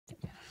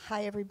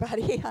Hi,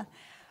 everybody.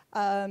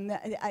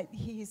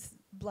 He's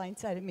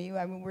blindsided me.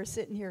 I mean, we're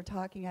sitting here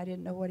talking. I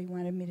didn't know what he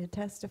wanted me to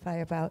testify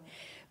about.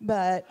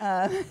 But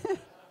I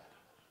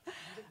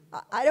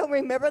don't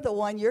remember the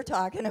one you're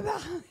talking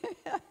about.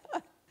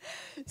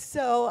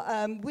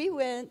 So we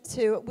went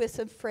with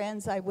some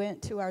friends, I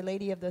went to Our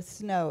Lady of the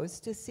Snows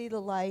to see the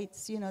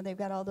lights. You know, they've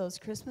got all those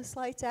Christmas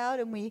lights out,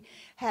 and we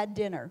had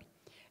dinner.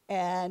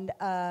 And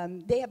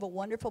they have a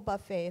wonderful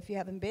buffet. If you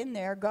haven't been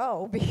there,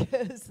 go,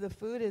 because the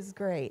food is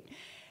great.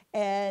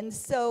 And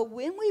so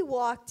when we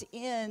walked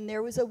in,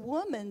 there was a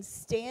woman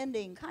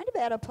standing kind of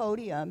at a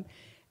podium.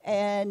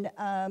 And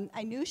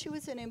I knew she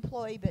was an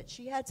employee, but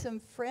she had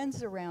some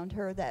friends around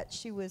her that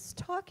she was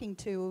talking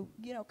to,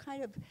 you know,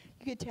 kind of,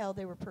 you could tell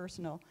they were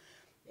personal.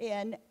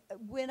 And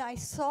when I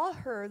saw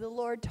her, the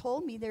Lord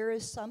told me there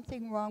is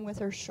something wrong with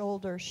her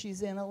shoulder.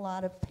 She's in a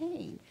lot of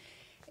pain.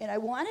 And I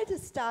wanted to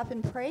stop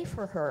and pray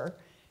for her.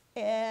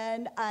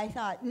 And I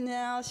thought,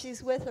 no,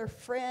 she's with her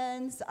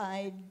friends.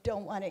 I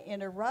don't want to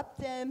interrupt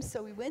them.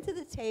 So we went to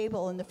the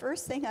table, and the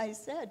first thing I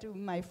said to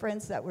my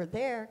friends that were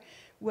there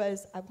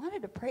was, I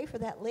wanted to pray for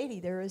that lady.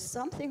 There is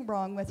something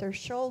wrong with her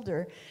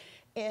shoulder.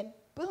 And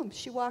boom,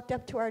 she walked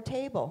up to our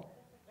table.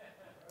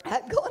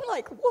 I'm going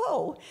like,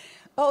 whoa.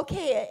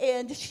 Okay,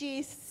 and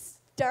she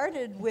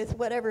started with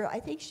whatever, I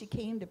think she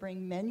came to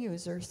bring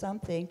menus or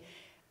something.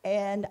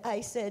 And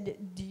I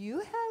said, do you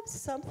have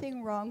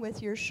something wrong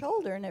with your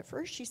shoulder? And at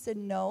first she said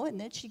no,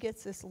 and then she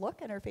gets this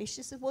look on her face.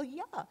 She said, well,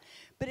 yeah,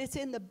 but it's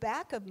in the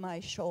back of my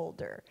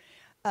shoulder.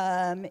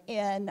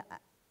 And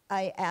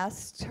I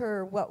asked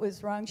her what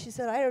was wrong. She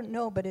said, I don't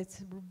know, but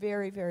it's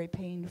very, very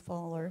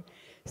painful or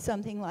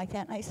something like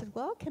that. And I said,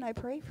 well, can I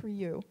pray for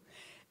you?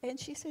 And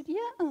she said,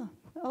 yeah,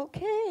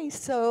 okay.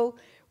 So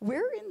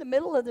we're in the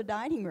middle of the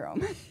dining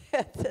room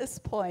at this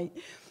point.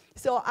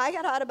 So I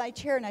got out of my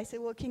chair and I said,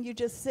 well, can you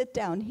just sit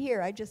down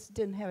here? I just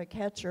didn't have a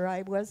catcher.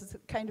 I was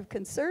kind of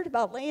concerned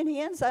about laying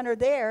hands on her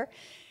there.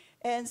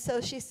 And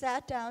so she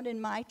sat down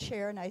in my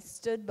chair, and I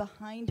stood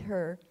behind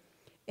her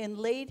and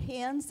laid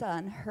hands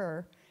on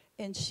her,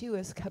 and she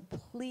was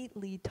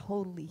completely,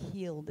 totally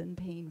healed and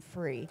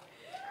pain-free.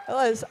 It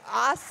was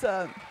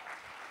awesome.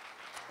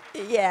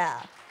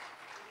 Yeah.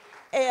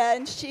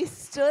 And she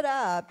stood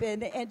up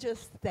and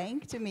just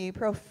thanked me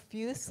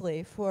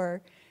profusely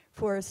for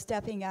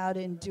stepping out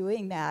and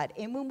doing that.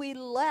 And when we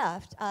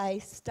left, I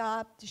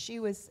stopped. She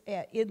was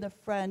in the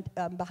front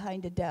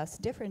behind a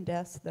desk, different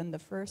desk than the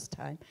first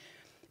time.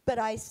 But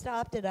I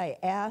stopped and I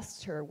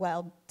asked her,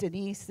 while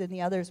Denise and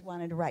the others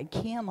wanted to ride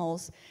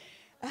camels,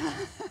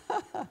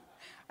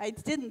 I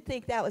didn't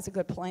think that was a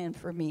good plan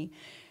for me.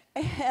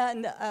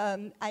 And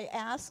I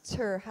asked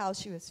her how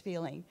she was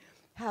feeling.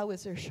 How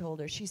was her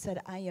shoulder? She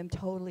said, I am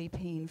totally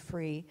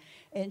pain-free.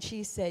 And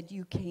she said,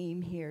 you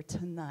came here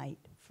tonight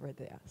for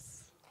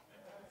this.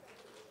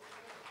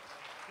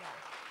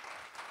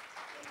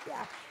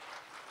 Yeah.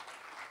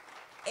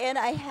 And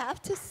I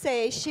have to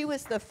say, she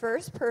was the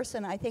first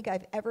person I think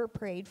I've ever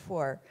prayed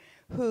for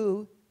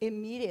who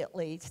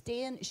immediately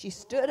she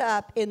stood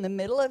up in the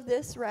middle of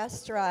this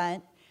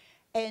restaurant,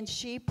 and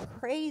she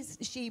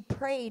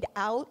prayed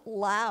out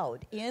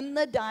loud in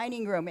the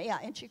dining room. Yeah,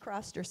 and she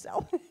crossed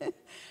herself.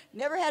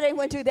 Never had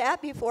anyone do that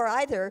before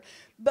either.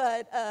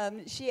 But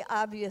she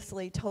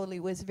obviously totally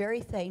was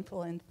very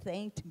thankful and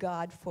thanked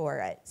God for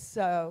it.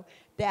 So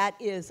that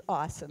is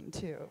awesome,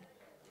 too.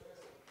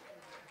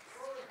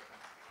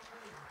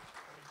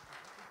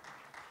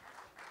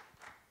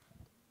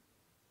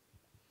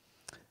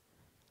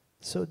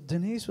 So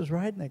Denise was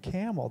riding a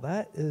camel.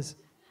 That is...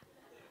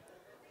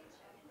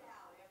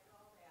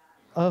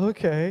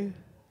 Okay.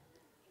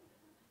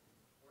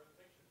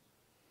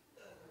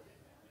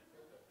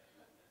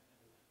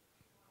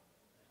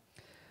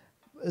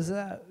 Isn't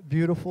that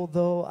beautiful,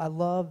 though? I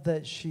love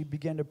that she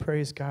began to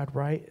praise God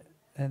right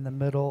in the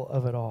middle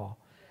of it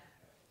all.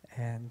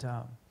 And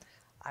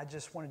I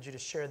just wanted you to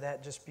share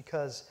that just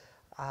because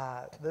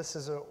this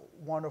is a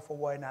wonderful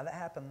way. Now, that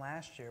happened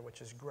last year,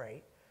 which is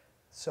great.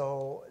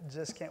 So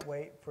just can't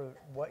wait for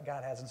what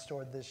God has in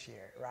store this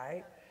year,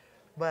 right?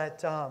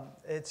 But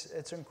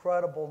it's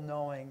incredible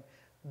knowing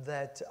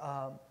that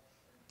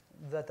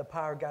that the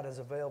power of God is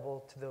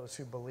available to those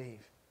who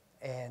believe.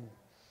 And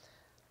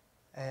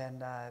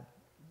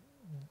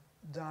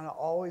Donna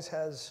always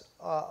has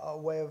a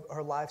way of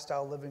her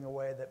lifestyle living a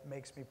way that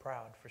makes me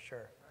proud, for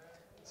sure.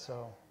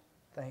 So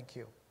thank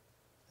you.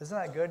 Isn't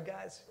that good,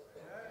 guys?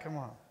 Come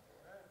on.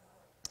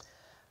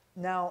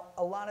 Now,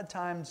 a lot of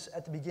times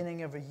at the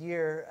beginning of a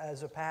year,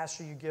 as a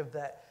pastor, you give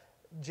that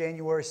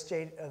January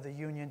State of the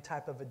Union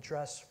type of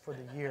address for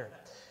the year.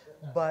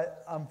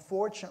 But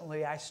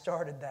unfortunately, I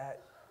started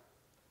that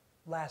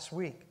last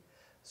week.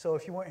 So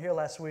if you weren't here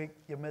last week,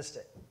 you missed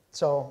it.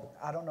 So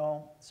I don't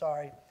know,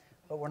 sorry,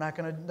 but we're not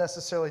going to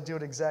necessarily do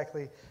it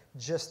exactly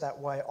just that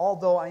way.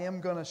 Although I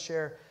am going to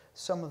share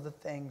some of the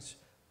things,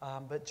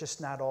 but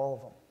just not all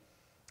of them.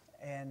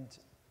 And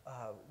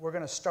we're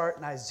going to start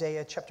in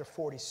Isaiah chapter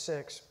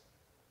 46.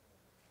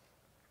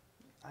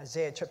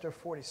 Isaiah chapter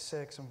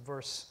 46 and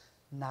verse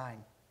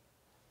 9.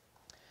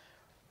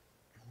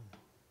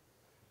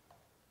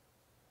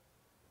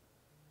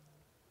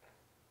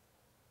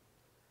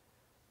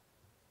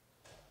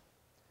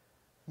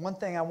 one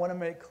thing I want to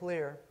make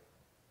clear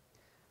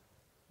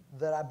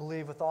that I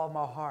believe with all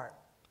my heart,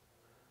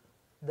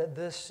 that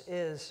this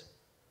is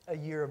a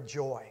year of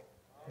joy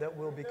that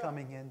we'll be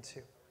coming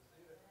into.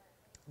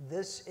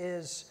 This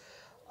is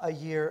a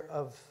year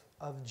of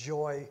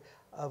joy,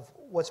 of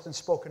what's been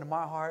spoken to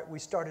my heart. We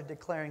started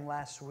declaring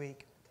last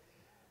week.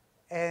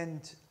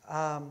 And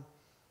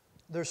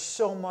there's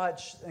so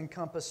much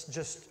encompassed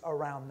just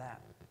around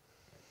that.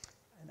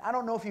 And I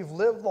don't know if you've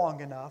lived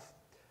long enough,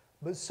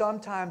 but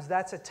sometimes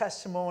that's a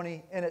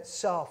testimony in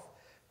itself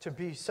to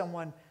be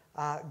someone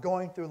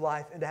going through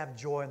life and to have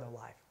joy in their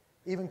life.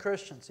 Even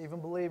Christians,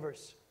 even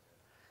believers.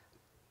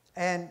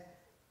 And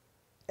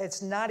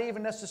it's not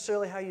even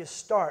necessarily how you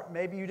start.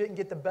 Maybe you didn't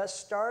get the best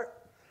start,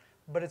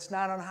 but it's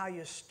not on how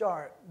you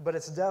start, but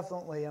it's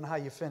definitely on how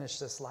you finish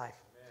this life.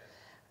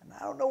 And I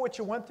don't know what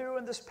you went through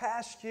in this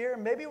past year.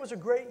 Maybe it was a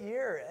great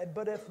year,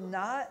 but if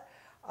not,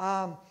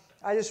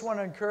 I just want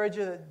to encourage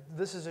you that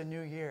this is a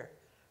new year.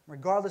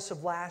 Regardless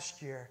of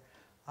last year,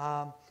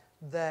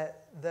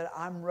 that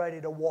I'm ready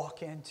to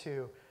walk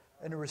into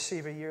and to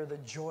receive a year of the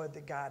joy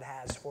that God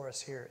has for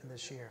us here in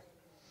this year.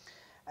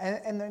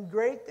 And the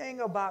great thing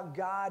about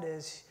God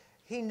is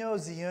He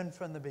knows the end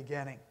from the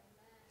beginning.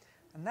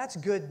 And that's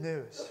good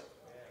news.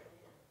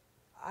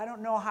 I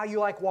don't know how you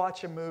like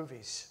watching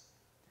movies.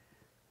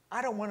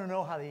 I don't want to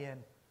know how the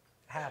end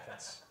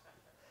happens.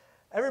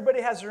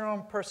 Everybody has their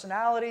own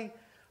personality.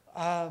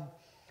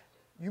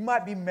 You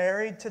might be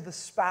married to the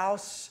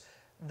spouse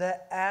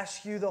that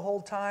asks you the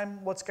whole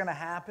time what's going to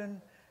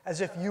happen, as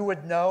if you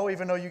would know,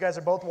 even though you guys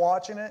are both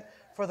watching it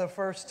for the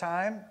first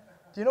time.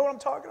 Do you know what I'm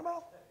talking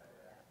about?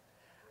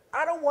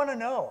 I don't want to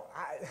know.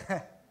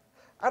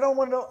 I don't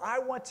want to know. I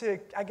want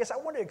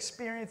to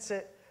experience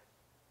it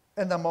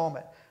in the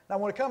moment. Now,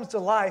 when it comes to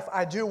life,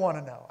 I do want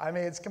to know. I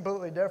mean, it's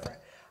completely different.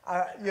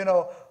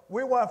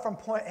 We want from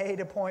point A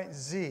to point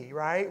Z,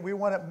 right? We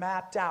want it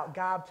mapped out.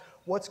 God,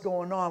 what's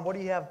going on? What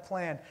do you have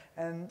planned?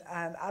 And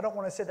I don't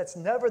want to say that's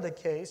never the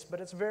case, but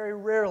it's very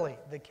rarely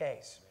the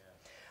case.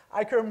 Yeah.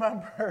 I can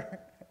remember,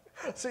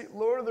 see,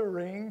 Lord of the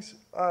Rings,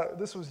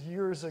 this was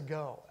years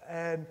ago,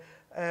 and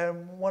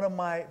one of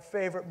my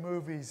favorite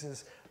movies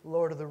is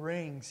Lord of the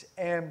Rings.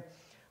 And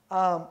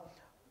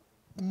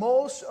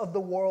most of the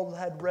world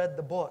had read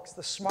the books.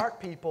 The smart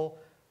people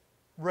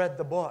read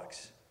the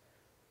books.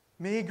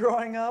 Me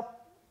growing up,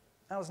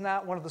 I was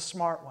not one of the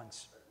smart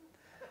ones.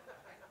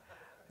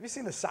 Have you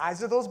seen the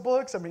size of those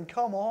books? I mean,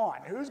 come on.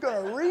 Who's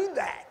going to read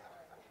that?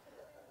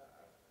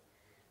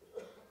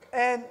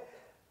 And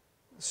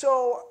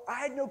so I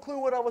had no clue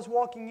what I was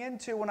walking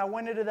into when I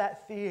went into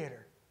that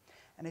theater.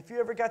 And if you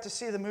ever got to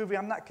see the movie,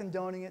 I'm not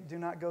condoning it. Do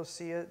not go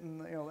see it,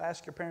 and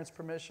ask your parents'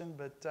 permission.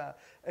 But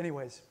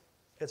anyways,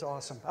 it's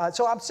awesome.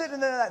 So I'm sitting in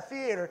that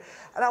theater,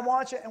 and I'm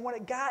watching. And when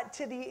it got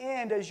to the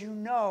end, as you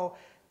know,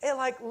 it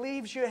like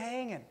leaves you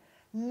hanging.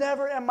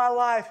 Never in my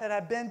life had I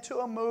been to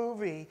a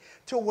movie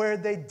to where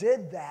they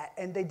did that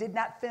and they did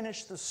not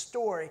finish the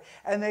story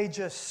and they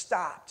just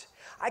stopped.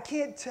 I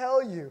can't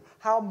tell you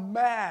how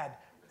mad,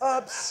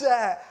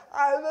 upset.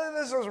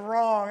 This was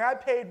wrong. I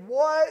paid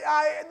what?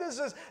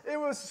 It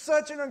was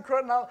such an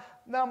incredible.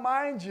 Now,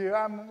 mind you,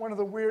 I'm one of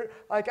the weird.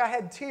 Like I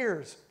had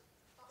tears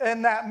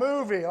in that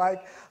movie.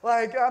 Like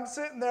I'm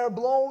sitting there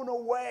blown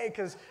away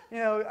because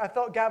I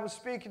felt God was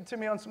speaking to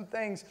me on some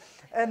things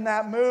in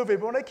that movie.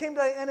 But when it came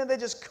to the end and they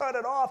just cut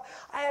it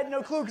off, I had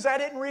no clue because I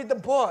didn't read the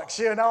books.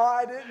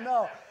 I didn't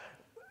know.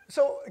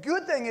 So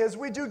good thing is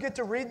we do get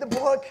to read the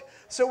book,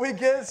 so we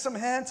get some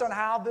hints on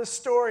how this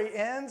story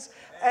ends,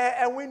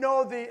 and we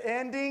know the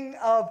ending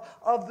of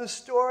the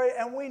story,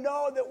 and we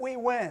know that we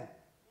win.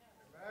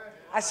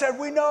 I said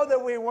we know that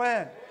we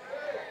win.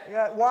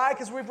 Yeah, why?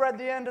 Because we've read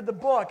the end of the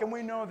book and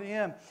we know the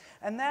end.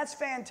 And that's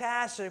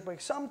fantastic, but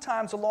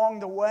sometimes along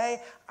the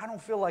way, I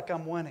don't feel like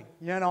I'm winning.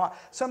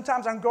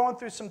 Sometimes I'm going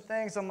through some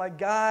things, I'm like,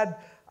 God,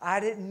 I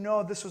didn't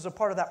know this was a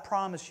part of that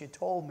promise you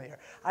told me. Or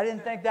I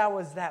didn't think that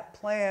was that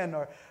plan.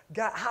 Or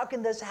God, how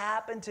can this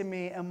happen to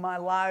me in my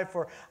life?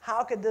 Or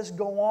how could this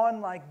go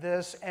on like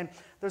this? And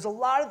there's a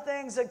lot of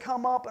things that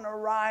come up and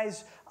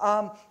arise,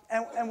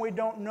 and we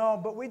don't know.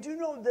 But we do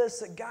know this,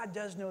 that God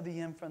does know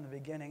the end from the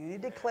beginning. And He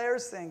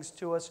declares things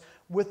to us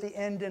with the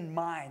end in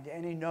mind,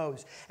 and He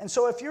knows. And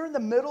so if you're in the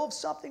middle of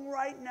something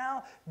right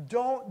now,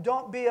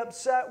 don't be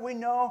upset. We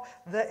know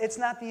that it's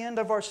not the end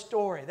of our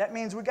story. That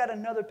means we got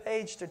another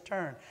page to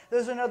turn.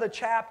 There's another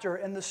chapter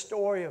in the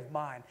story of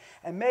mine.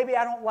 And maybe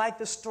I don't like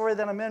the story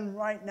that I'm in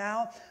right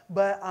now,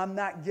 but I'm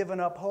not giving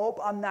up hope.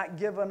 I'm not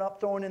giving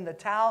up throwing in the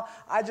towel.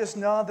 I just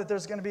know that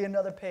there's going to be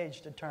another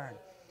page to turn.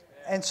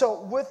 And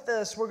so with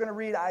this, we're going to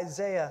read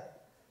Isaiah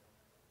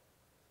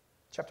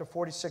chapter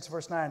 46,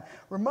 verse 9.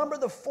 Remember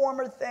the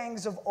former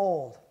things of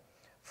old,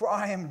 for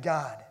I am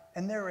God,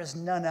 and there is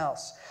none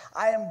else.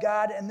 I am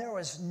God, and there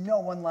is no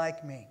one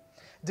like me,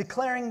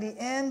 declaring the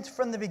end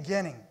from the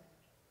beginning.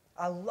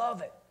 I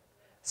love it.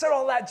 Said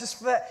all that just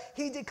for that.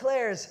 He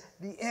declares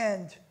the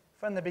end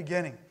from the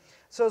beginning.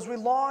 So as we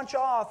launch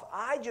off,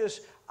 I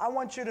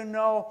want you to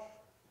know,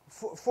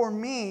 for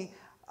me,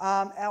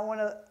 I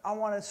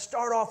want to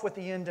start off with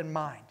the end in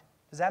mind.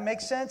 Does that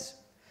make sense?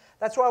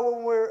 That's why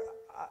when we're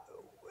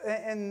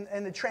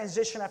in the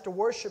transition after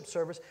worship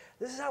service,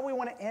 this is how we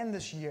want to end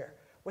this year,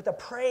 with a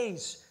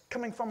praise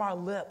coming from our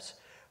lips,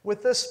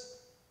 with this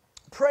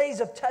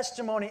praise of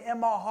testimony in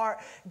my heart.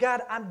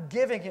 God, I'm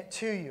giving it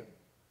to you.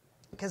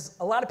 Because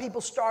a lot of people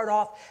start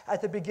off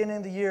at the beginning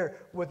of the year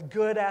with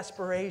good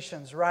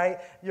aspirations, right?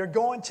 You're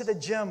going to the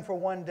gym for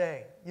one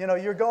day. You know,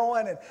 you're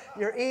going and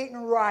you're eating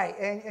right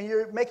and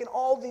you're making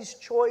all these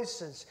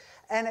choices.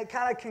 And it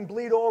kind of can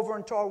bleed over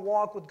into our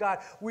walk with God.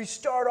 We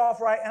start off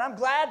right, and I'm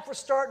glad for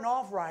starting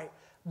off right.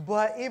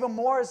 But even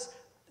more is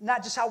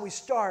not just how we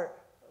start,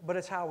 but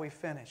it's how we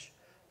finish.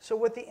 So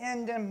with the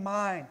end in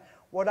mind,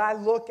 what I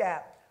look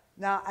at,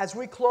 now as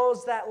we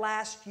close that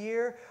last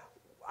year,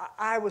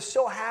 I was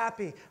so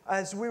happy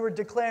as we were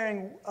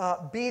declaring,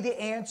 be the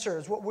answer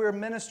is what we're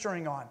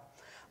ministering on.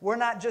 We're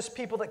not just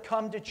people that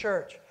come to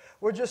church.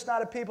 We're just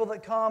not a people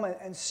that come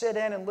and sit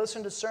in and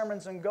listen to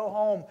sermons and go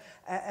home,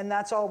 and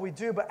that's all we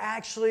do. But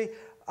actually,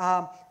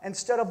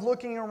 instead of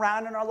looking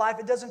around in our life,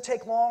 it doesn't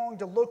take long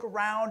to look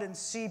around and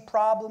see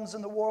problems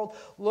in the world,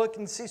 look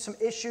and see some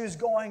issues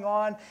going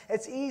on.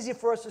 It's easy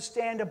for us to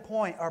stand and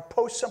point or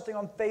post something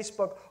on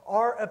Facebook,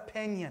 our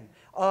opinion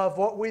of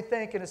what we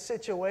think in a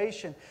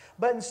situation.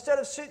 But instead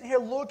of sitting here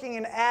looking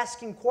and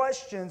asking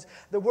questions,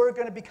 that we're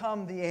going to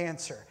become the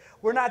answer.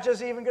 We're not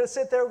just even going to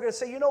sit there. We're going to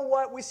say, you know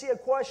what? We see a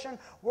question.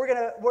 We're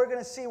going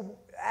to see,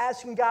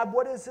 asking God,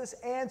 what is this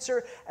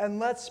answer? And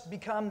let's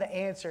become the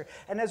answer.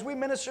 And as we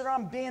minister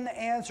on being the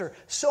answer,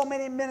 so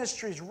many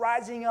ministries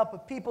rising up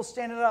of people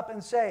standing up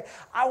and say,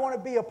 I want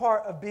to be a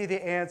part of Be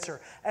the Answer.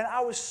 And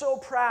I was so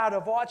proud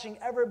of watching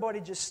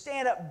everybody just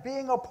stand up,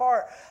 being a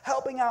part,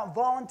 helping out,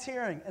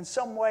 volunteering in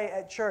some way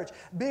at church,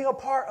 being a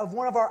part of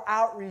one of our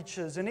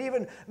outreaches. And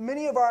even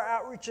many of our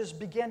outreaches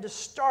began to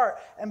start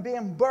and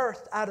being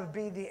birthed out of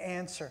Be the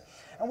Answer.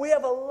 And we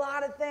have a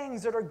lot of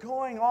things that are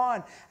going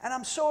on. And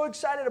I'm so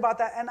excited about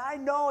that. And I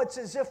know it's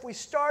as if we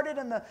started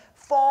in the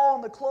fall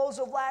and the close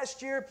of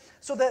last year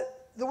so that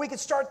we could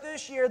start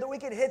this year, that we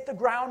could hit the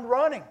ground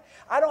running.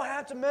 I don't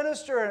have to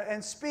minister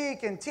and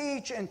speak and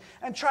teach and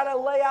try to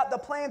lay out the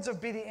plans of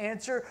Be the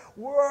Answer.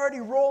 We're already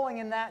rolling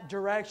in that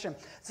direction.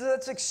 So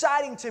that's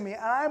exciting to me.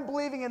 And I'm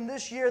believing in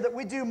this year that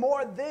we do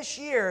more this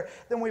year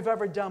than we've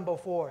ever done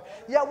before.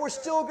 Yeah, we're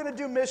still going to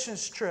do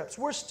missions trips.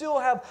 We still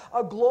have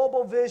a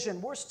global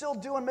vision. We're still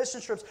doing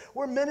mission trips.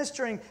 We're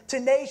ministering to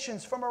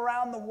nations from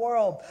around the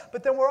world.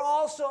 But then we're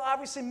also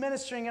obviously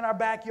ministering in our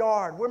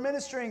backyard. We're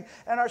ministering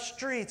in our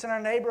streets, in our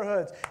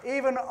neighborhoods.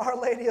 Even Our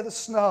Lady of the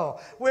Snow.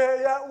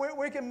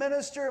 We can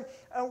minister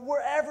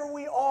wherever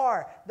we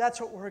are.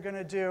 That's what we're going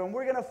to do. And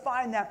we're going to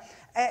find that.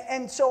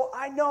 And so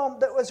I know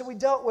that as we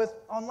dealt with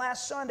on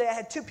last Sunday, I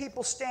had two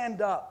people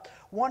stand up.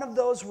 One of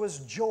those was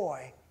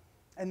joy,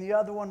 and the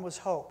other one was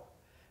hope.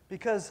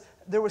 Because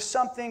there was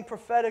something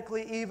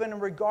prophetically even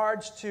in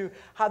regards to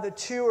how the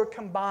two are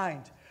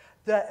combined.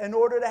 That in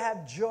order to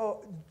have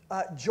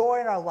joy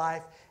in our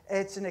life,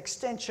 it's an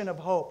extension of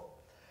hope.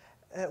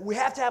 We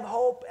have to have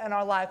hope in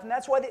our life. And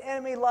that's why the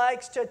enemy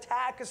likes to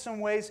attack us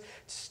in ways to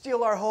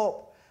steal our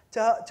hope,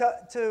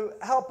 to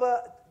help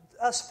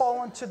us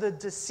fall into the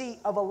deceit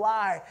of a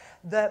lie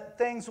that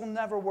things will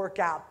never work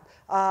out.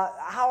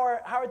 How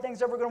are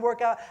things ever going to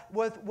work out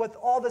with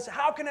all this?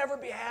 How can I ever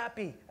be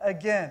happy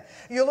again?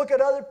 You look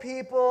at other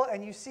people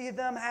and you see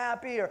them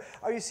happy, or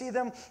you see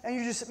them and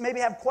you just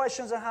maybe have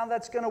questions on how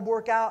that's going to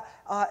work out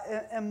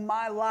in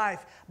my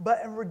life.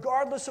 But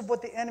regardless of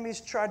what the enemy's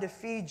tried to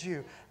feed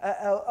you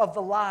of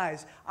the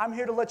lies, I'm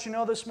here to let you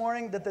know this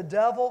morning that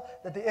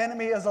the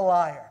enemy is a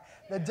liar.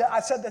 I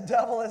said the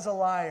devil is a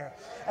liar.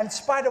 And in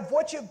spite of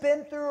what you've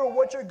been through or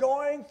what you're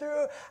going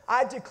through,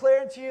 I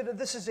declare to you that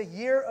this is a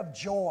year of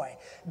joy.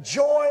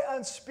 Joy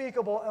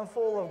unspeakable and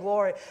full of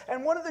glory.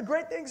 And one of the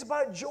great things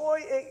about joy,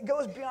 it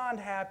goes beyond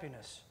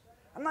happiness.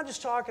 I'm not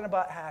just talking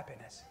about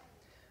happiness.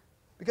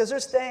 Because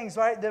there's things,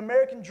 right? The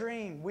American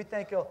dream, we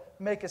think will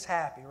make us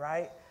happy,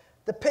 right?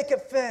 The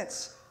picket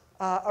fence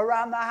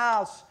around the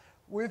house,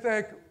 we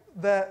think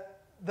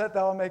that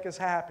will make us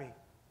happy.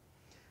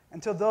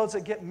 Until those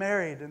that get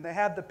married and they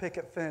have the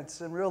picket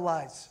fence and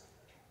realize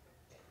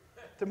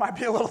there might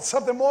be a little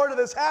something more to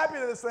this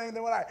happiness thing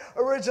than what I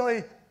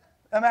originally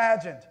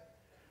imagined.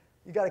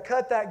 You got to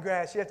cut that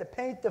grass. You have to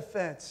paint the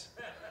fence.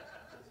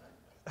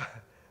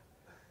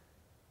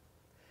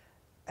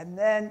 And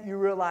then you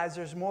realize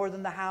there's more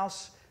than the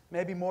house,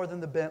 maybe more than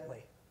the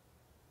Bentley.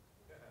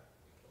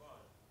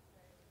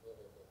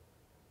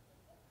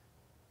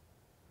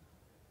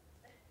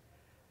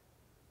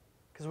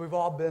 Because we've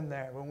all been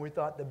there when we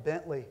thought the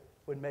Bentley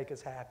would make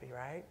us happy,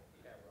 right?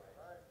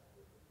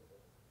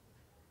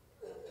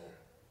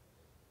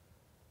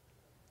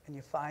 And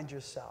you find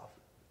yourself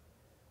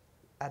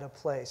at a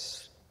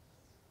place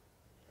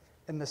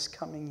in this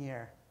coming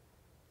year.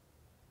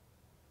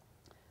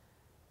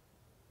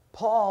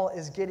 Paul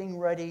is getting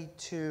ready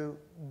to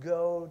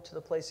go to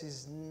the place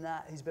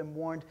he's been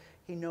warned.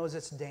 He knows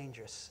it's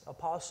dangerous.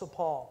 Apostle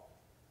Paul,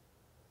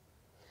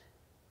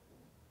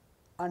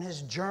 on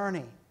his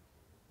journey,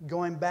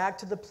 going back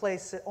to the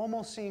place that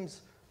almost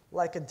seems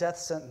like a death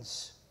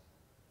sentence.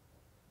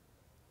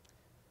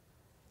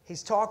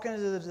 He's talking to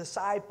the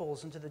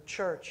disciples and to the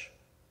church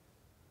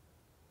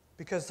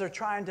because they're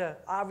trying to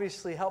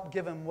obviously help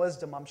give him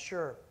wisdom, I'm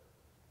sure.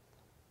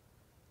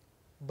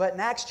 But in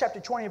Acts chapter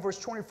 20, verse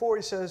 24,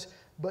 he says,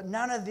 "But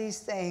none of these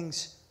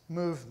things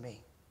move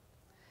me.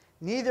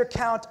 Neither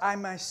count I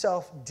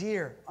myself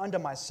dear unto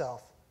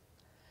myself,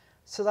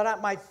 so that I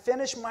might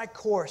finish my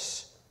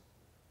course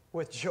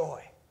with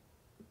joy."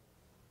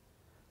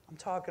 I'm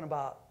talking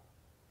about,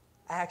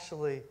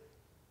 actually,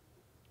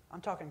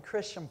 I'm talking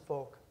Christian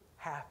folk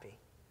happy.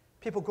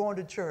 People going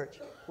to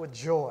church with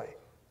joy.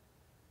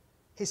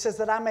 He says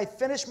that I may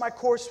finish my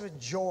course with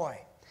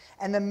joy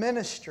and the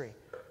ministry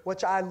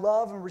which I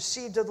love and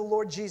received of the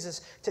Lord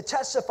Jesus, to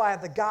testify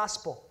of the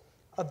gospel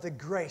of the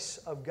grace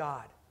of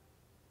God.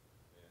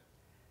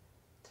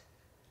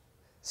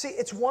 See,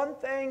 it's one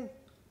thing.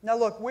 Now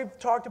look, we've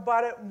talked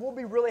about it. We'll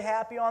be really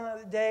happy on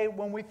the day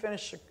when we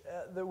finish,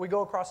 we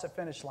go across the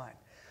finish line.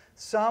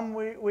 Some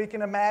we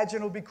can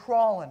imagine will be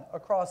crawling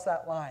across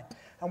that line.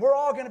 And we're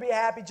all going to be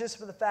happy just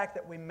for the fact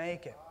that we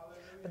make it.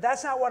 But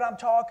that's not what I'm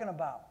talking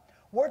about.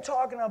 We're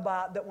talking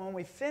about that when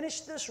we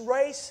finish this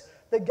race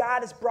that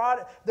God has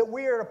brought, that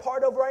we are a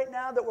part of right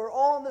now, that we're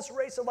all in this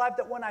race of life,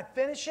 that when I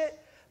finish it,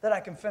 that I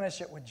can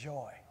finish it with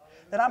joy.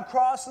 That I'm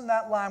crossing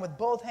that line with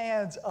both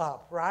hands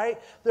up,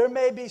 right? There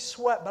may be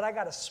sweat, but I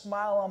got a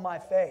smile on my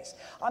face.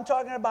 I'm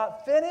talking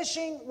about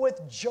finishing with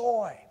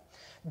joy.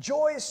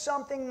 Joy is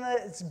something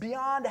that's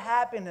beyond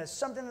happiness,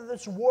 something that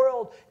this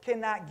world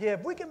cannot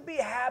give. We can be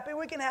happy,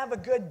 we can have a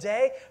good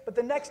day, but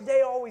the next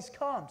day always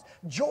comes.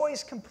 Joy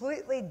is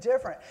completely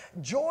different.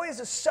 Joy is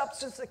a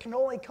substance that can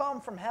only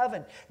come from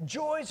heaven.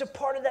 Joy is a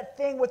part of that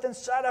thing within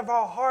inside of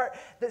our heart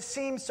that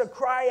seems to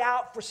cry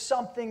out for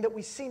something that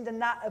we seem to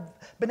not have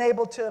been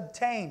able to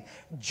obtain.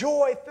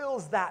 Joy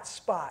fills that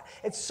spot.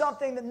 It's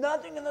something that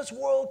nothing in this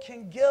world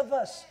can give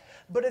us.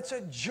 But it's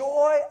a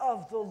joy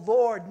of the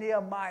Lord,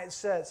 Nehemiah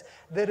says,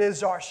 that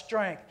is our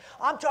strength.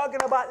 I'm talking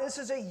about this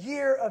is a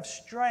year of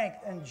strength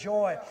and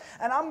joy.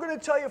 And I'm going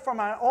to tell you from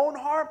my own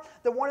heart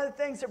that one of the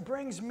things that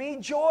brings me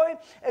joy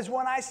is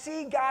when I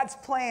see God's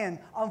plan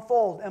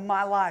unfold in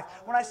my life.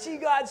 When I see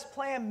God's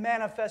plan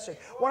manifested.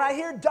 When I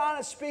hear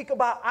Donna speak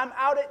about I'm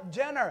out at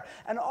dinner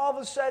and all of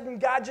a sudden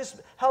God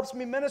just helps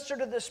me minister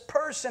to this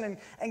person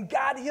and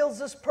God heals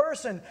this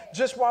person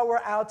just while we're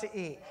out to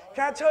eat.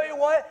 Can I tell you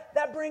what?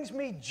 That brings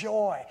me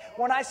joy.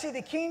 When I see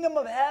the kingdom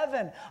of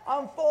heaven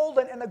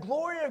unfolding and the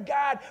glory of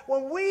God,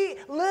 when we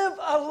live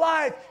a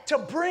life to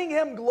bring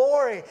Him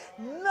glory,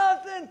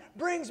 nothing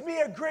brings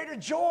me a greater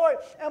joy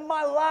in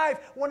my life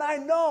when I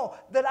know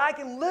that I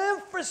can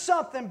live for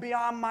something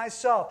beyond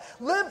myself.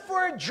 Live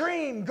for a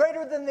dream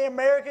greater than the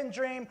American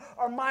dream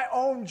or my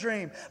own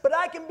dream. But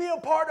I can be a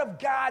part of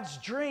God's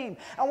dream.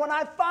 And when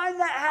I find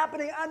that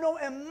happening, I know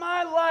in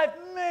my life,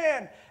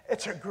 man,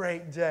 it's a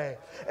great day.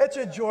 It's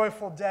a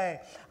joyful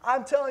day.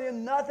 I'm telling you,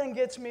 nothing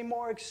gets me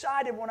more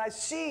excited when I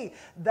see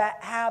that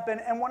happen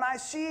and when I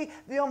see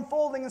the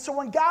unfolding. And so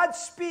when God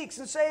speaks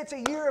and say it's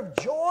a year of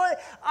joy,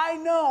 I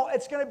know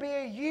it's going to be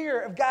a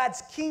year of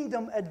God's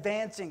kingdom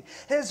advancing,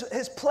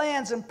 His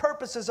plans and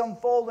purposes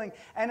unfolding,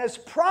 and His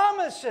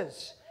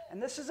promises.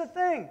 And this is a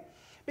thing,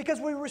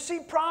 because we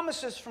receive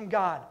promises from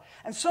God.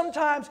 And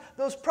sometimes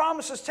those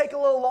promises take a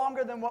little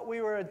longer than what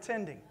we were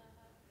intending.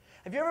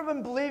 Have you ever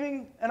been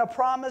believing in a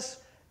promise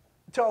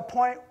to a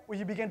point where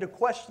you begin to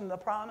question the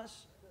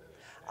promise?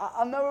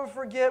 I'll never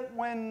forget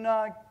when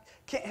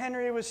Kent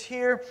Henry was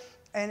here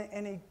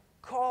and he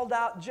called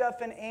out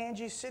Jeff and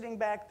Angie sitting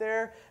back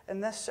there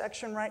in this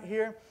section right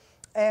here.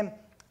 And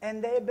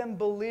they had been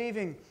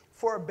believing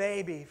for a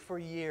baby for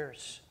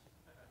years.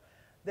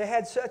 They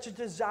had such a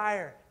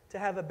desire to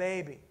have a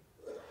baby.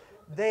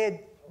 They had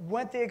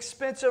went the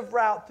expensive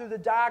route through the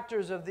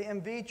doctors of the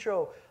in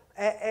vitro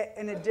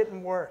and it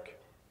didn't work.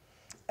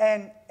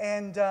 And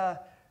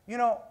you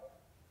know,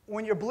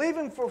 when you're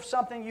believing for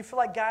something you feel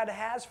like God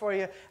has for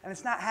you and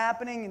it's not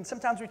happening, and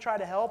sometimes we try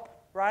to help,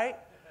 right?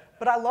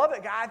 But I love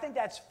it, God. I think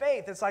that's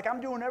faith. It's like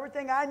I'm doing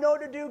everything I know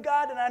to do,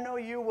 God, and I know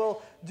you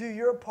will do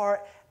your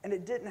part, and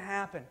it didn't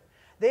happen.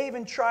 They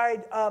even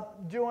tried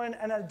doing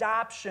an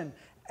adoption,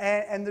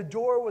 and the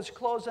door was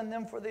closed on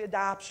them for the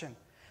adoption.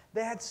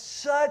 They had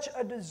such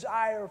a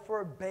desire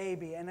for a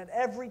baby, and at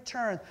every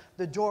turn,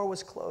 the door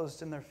was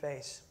closed in their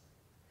face.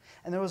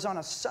 And there was on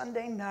a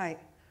Sunday night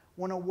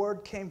when a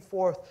word came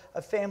forth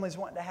of families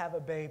wanting to have a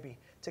baby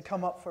to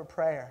come up for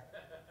prayer.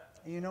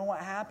 And you know what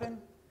happened?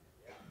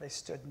 They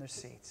stood in their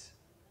seats.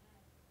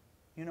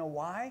 You know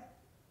why?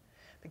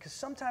 Because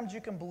sometimes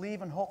you can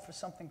believe and hope for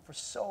something for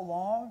so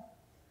long,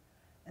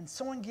 and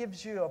someone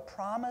gives you a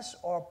promise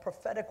or a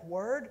prophetic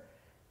word,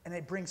 and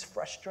it brings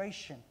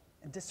frustration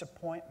and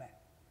disappointment.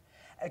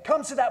 It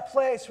comes to that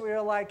place where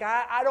you're like,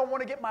 I don't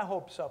want to get my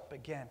hopes up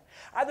again.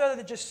 I'd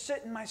rather just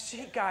sit in my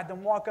seat, God,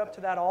 than walk up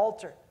to that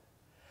altar.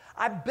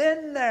 I've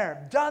been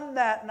there, done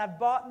that, and I've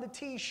bought the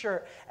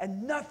t-shirt,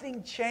 and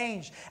nothing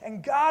changed.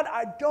 And God,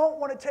 I don't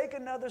want to take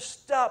another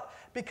step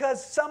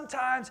because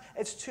sometimes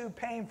it's too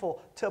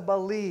painful to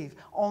believe,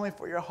 only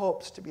for your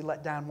hopes to be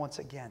let down once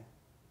again.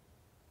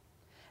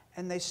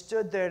 And they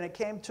stood there, and it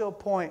came to a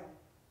point,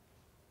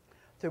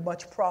 through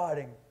much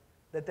prodding,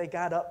 that they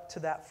got up to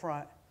that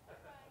front.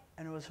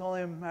 And it was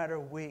only a matter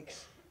of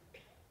weeks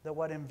that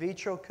what in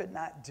vitro could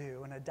not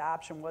do and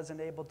adoption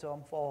wasn't able to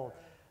unfold,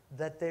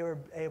 that they were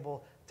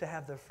able to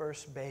have their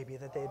first baby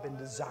that they had been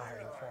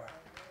desiring for.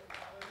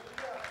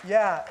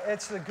 Yeah,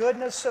 it's the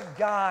goodness of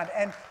God.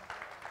 And,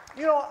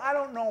 you know, I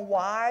don't know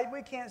why.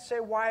 We can't say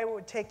why it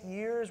would take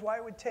years, why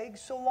it would take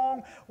so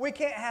long. We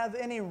can't have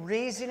any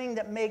reasoning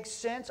that makes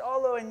sense.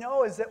 All I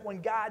know is that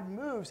when God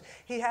moves,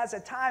 He has a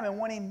time, and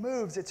when He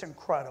moves, it's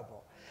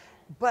incredible.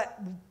 But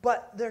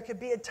there could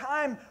be a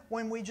time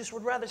when we just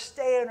would rather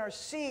stay in our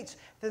seats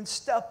than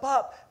step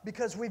up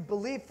because we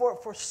believed for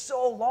it for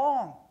so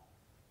long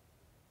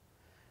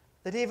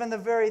that even the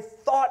very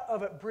thought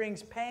of it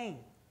brings pain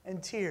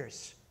and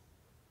tears.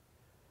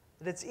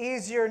 That it's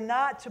easier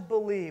not to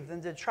believe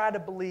than to try to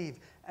believe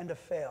and to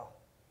fail.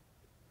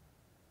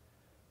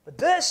 But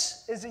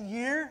this is a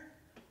year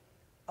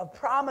of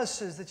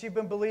promises that you've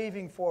been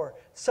believing for,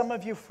 some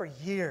of you for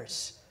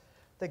years,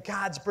 that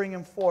God's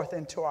bringing forth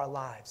into our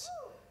lives.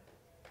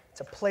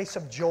 It's a place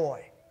of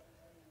joy.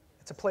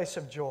 It's a place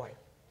of joy.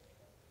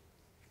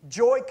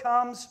 Joy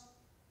comes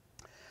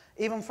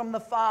even from the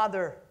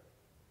Father.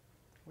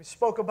 We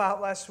spoke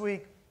about last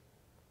week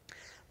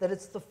that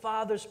it's the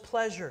Father's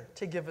pleasure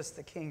to give us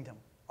the kingdom.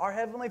 Our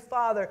Heavenly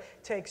Father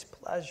takes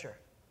pleasure.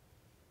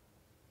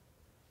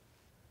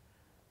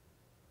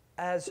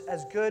 As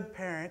good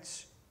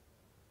parents,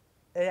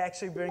 it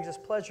actually brings us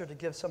pleasure to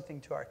give something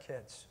to our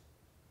kids.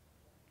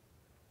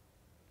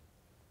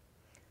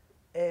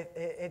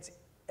 It's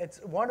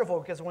wonderful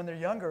because when they're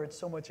younger, it's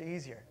so much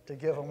easier to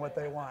give them what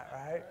they want,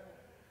 right?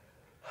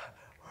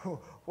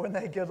 When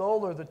they get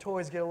older, the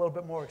toys get a little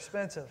bit more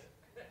expensive.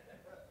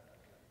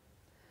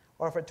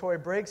 Or if a toy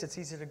breaks, it's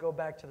easy to go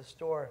back to the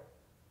store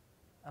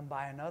and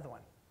buy another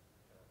one.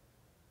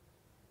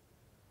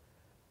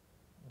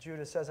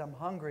 Judah says, I'm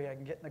hungry. I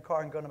can get in the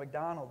car and go to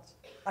McDonald's.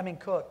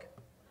 Cook.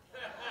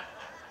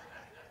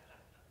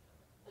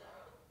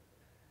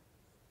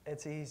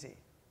 It's easy.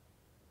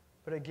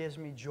 But it gives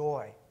me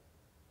joy.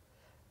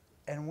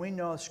 And we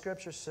know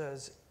Scripture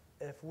says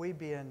if we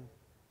be in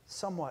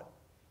somewhat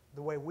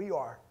the way we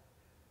are,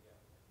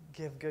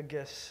 give good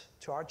gifts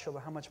to our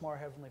children, how much more our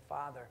Heavenly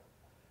Father.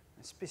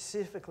 And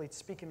specifically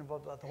speaking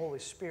about the Holy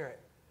Spirit,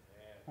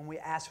 when we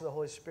ask for the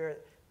Holy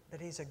Spirit, that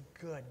He's a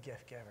good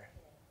gift giver.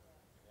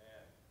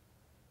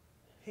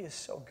 He is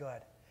so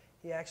good.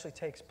 He actually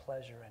takes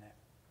pleasure in it.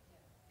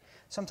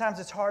 Sometimes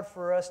it's hard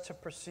for us to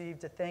perceive,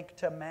 to think,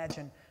 to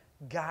imagine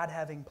God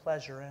having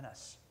pleasure in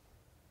us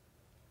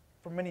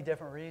for many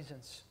different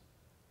reasons.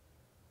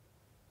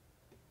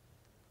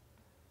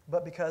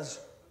 But because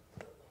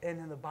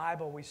in the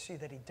Bible we see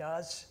that He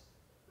does,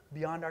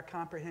 beyond our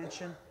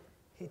comprehension,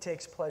 He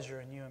takes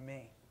pleasure in you and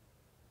me.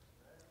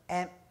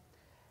 And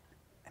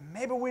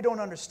maybe we don't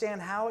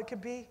understand how it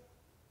could be,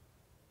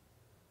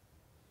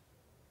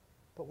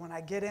 but when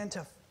I get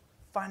into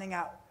finding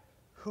out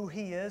who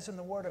He is in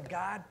the Word of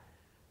God,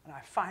 and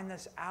I find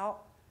this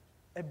out,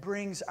 I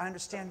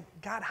understand,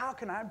 God, how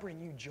can I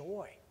bring you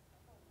joy?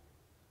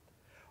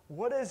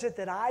 What is it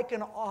that I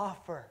can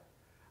offer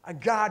a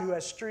God who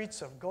has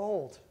streets of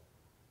gold?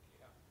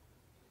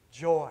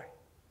 Joy.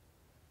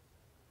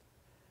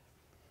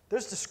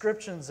 There's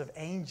descriptions of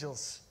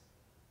angels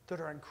that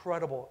are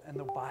incredible in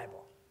the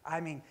Bible.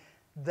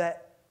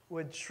 That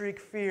would shriek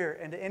fear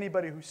into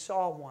anybody who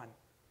saw one.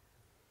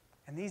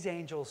 And these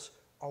angels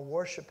are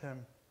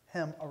worshiping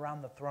Him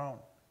around the throne.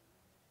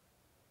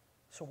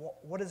 So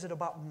what is it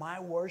about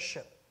my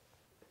worship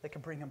that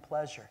can bring Him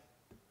pleasure?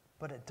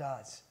 But it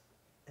does.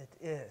 It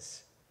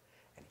is.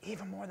 And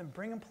even more than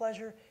bring Him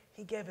pleasure,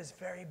 He gave His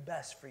very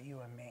best for you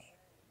and me.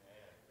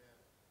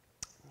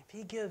 If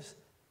He gives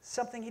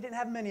something He didn't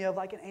have many of,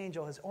 like an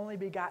angel, His only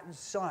begotten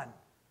Son,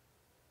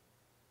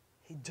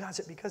 He does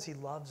it because He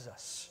loves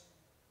us.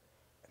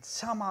 And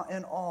somehow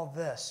in all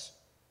this,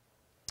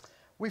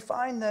 we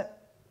find that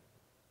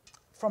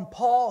from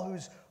Paul,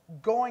 who's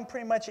going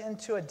pretty much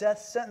into a death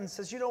sentence,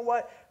 says, you know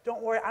what?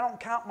 Don't worry, I don't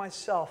count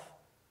myself.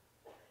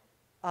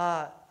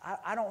 I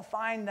don't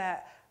find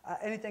that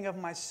anything of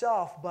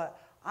myself,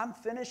 but I'm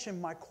finishing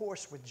my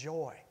course with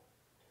joy.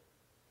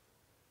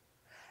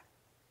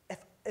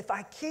 If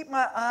I keep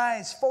my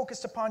eyes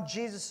focused upon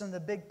Jesus in the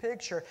big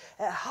picture,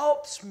 it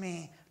helps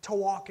me to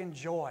walk in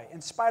joy,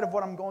 in spite of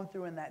what I'm going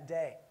through in that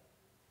day.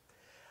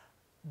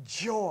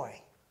 Joy.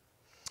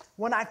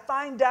 When I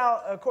find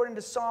out, according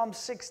to Psalm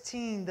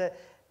 16, that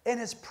in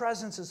His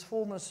presence is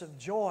fullness of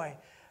joy,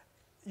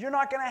 you're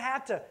not going to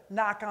have to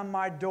knock on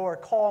my door,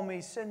 call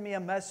me, send me a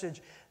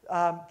message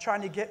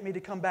trying to get me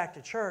to come back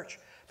to church,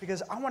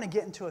 because I want to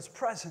get into His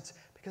presence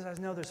because I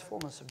know there's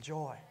fullness of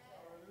joy.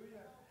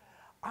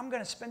 I'm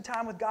going to spend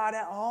time with God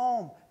at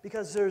home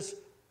because there's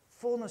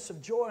fullness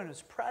of joy in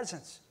His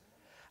presence.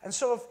 And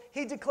so if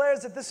he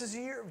declares that this is a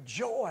year of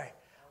joy,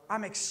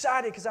 I'm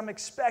excited because I'm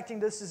expecting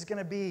this is going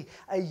to be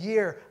a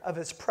year of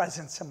his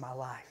presence in my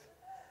life.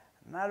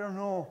 And I don't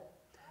know,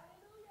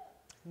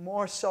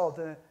 more so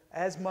than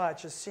as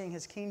much as seeing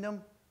his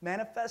kingdom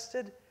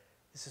manifested,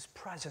 is his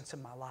presence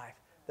in my life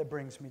that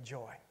brings me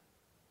joy.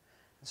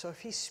 And so if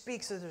he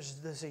speaks that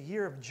there's a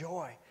year of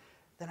joy,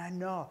 then I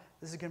know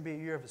this is going to be a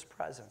year of his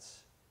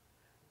presence.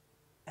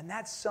 And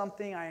that's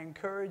something I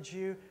encourage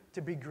you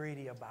to be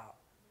greedy about.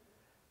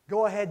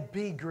 Go ahead,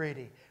 be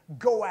greedy.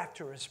 Go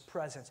after his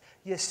presence.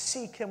 You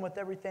seek him with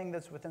everything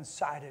that's within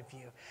inside of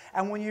you.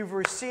 And when you've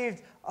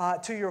received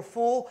to your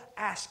full,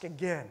 ask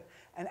again.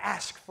 And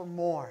ask for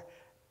more.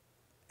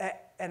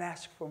 And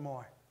ask for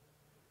more.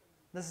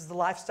 This is the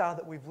lifestyle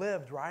that we've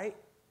lived, right?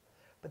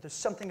 But there's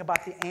something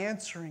about the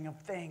answering of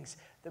things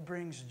that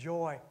brings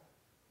joy.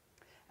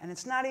 And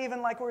it's not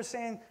even like we're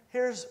saying,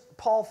 here's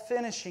Paul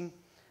finishing.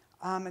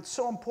 It's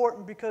so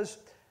important because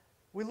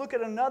we look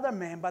at another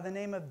man by the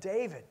name of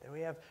David.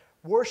 We have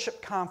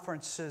worship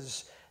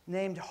conferences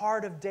named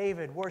Heart of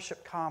David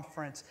Worship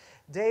Conference.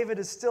 David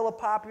is still a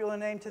popular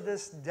name to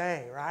this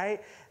day,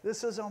 right?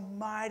 This is a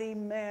mighty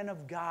man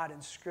of God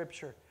in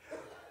Scripture.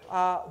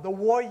 The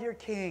warrior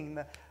king,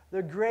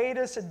 the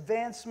greatest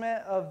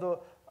advancement of the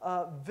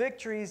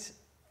victories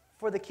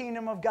for the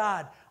kingdom of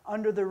God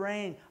under the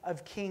reign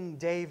of King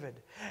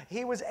David.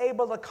 He was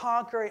able to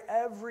conquer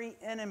every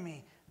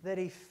enemy that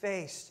he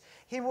faced.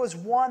 He was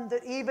one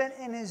that even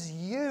in his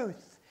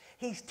youth,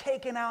 he's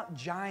taken out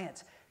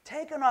giants.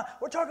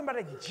 We're talking about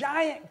a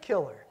giant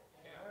killer.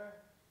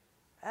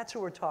 That's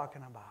who we're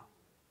talking about.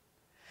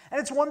 And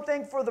it's one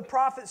thing for the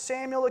prophet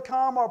Samuel to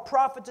come or a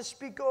prophet to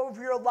speak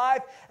over your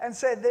life and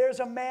say,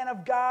 there's a man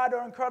of God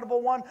or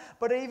incredible one,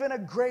 but even a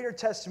greater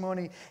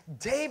testimony.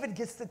 David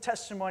gets the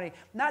testimony,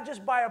 not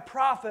just by a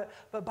prophet,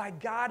 but by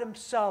God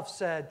himself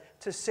said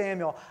to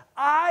Samuel,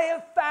 I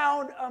have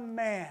found a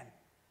man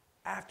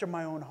after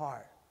my own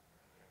heart.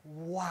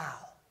 Wow.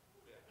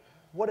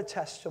 What a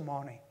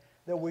testimony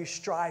that we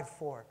strive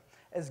for.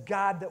 As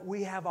God, that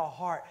we have a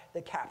heart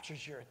that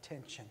captures your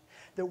attention.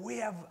 That we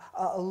have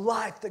a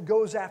life that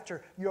goes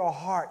after your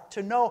heart.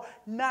 To know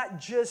not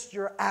just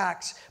your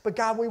acts, but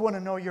God, we want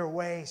to know your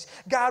ways.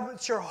 God,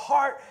 it's your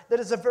heart that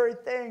is the very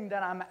thing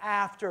that I'm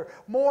after.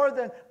 More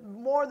than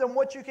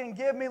what you can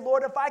give me,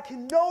 Lord, if I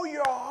can know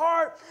your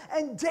heart.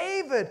 And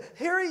David,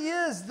 here he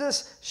is,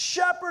 this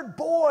shepherd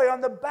boy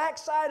on the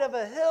backside of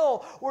a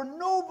hill where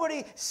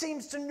nobody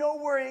seems to know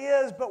where he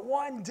is, but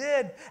one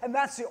did. And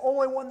that's the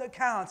only one that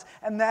counts,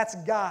 and that's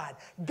God.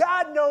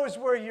 God knows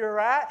where you're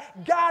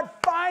at. God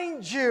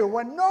finds you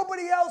when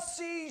nobody else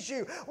sees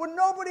you, when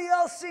nobody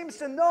else seems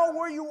to know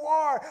where you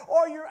are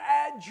or your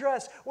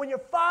address, when your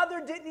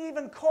father didn't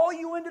even call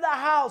you into the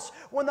house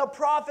when the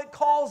prophet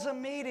calls a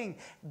meeting.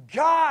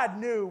 God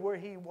knew where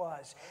he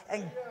was.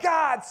 And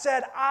God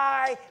said,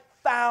 I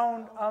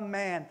found a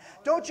man.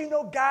 Don't you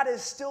know God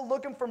is still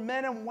looking for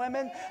men and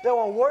women that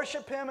will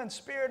worship him in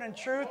spirit and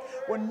truth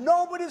when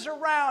nobody's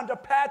around to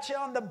pat you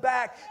on the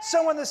back?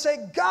 Someone to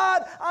say,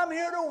 God, I'm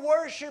here to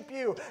worship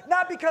you.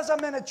 Not because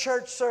I'm in a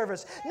church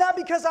service. Not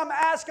because I'm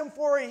asking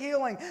for a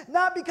healing.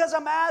 Not because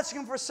I'm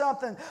asking for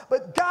something.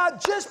 But God,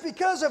 just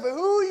because of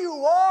who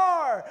you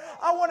are,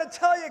 I want to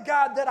tell you,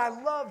 God, that I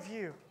love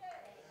you.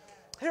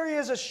 Here he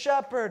is, a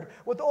shepherd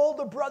with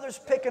older brothers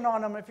picking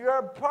on him. If you're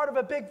a part of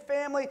a big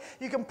family,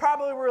 you can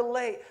probably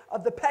relate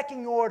of the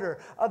pecking order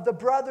of the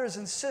brothers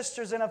and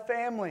sisters in a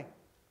family.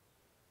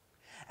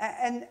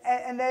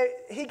 And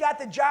he got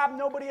the job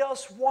nobody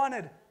else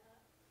wanted.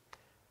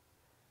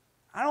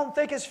 I don't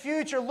think his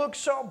future looked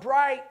so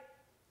bright.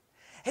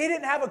 He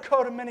didn't have a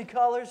coat of many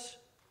colors.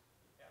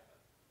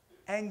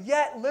 And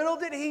yet, little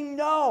did he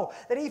know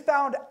that he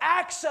found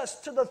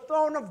access to the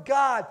throne of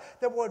God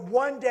that would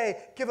one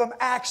day give him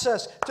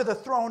access to the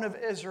throne of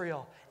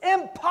Israel.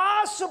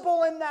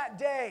 Impossible in that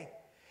day.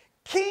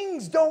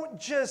 Kings don't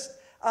just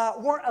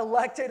weren't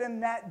elected in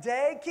that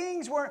day.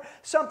 Kings weren't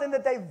something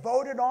that they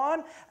voted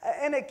on.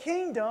 In a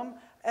kingdom,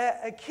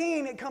 a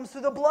king, it comes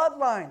through the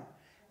bloodline.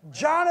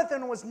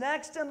 Jonathan was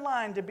next in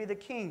line to be the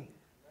king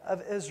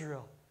of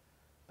Israel.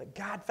 But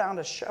God found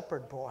a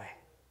shepherd boy.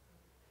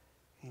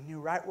 He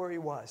knew right where he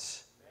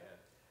was.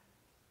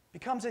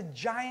 Becomes a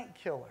giant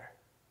killer.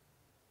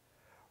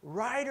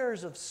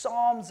 Writers of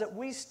Psalms that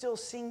we still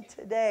sing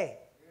today.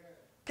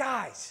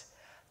 Guys,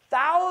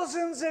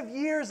 thousands of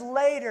years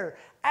later,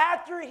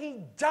 after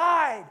he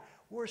died,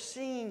 we're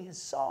singing his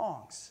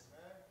songs.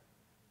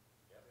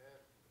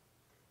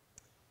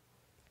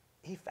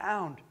 He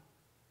found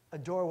a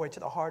doorway to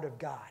the heart of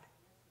God.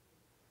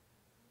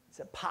 Is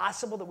it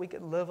possible that we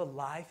could live a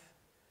life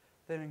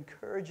that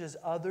encourages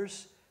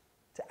others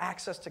to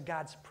access to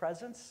God's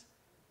presence?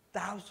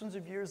 Thousands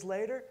of years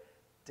later,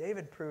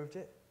 David proved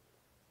it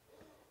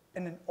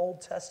in an Old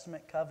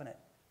Testament covenant.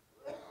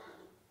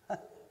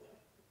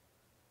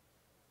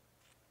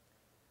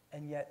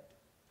 And yet,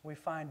 we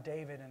find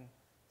David in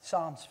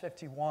Psalms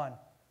 51,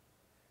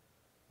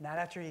 not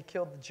after he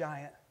killed the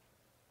giant,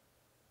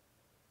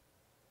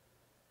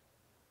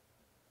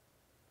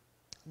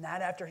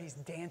 Not after he's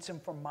dancing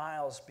for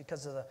miles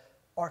because of the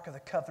Ark of the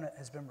Covenant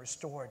has been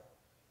restored.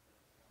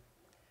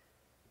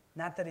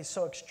 Not that he's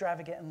so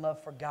extravagant in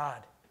love for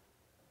God.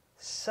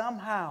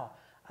 Somehow,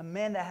 a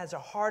man that has a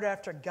heart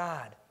after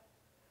God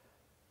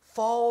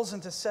falls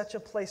into such a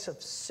place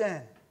of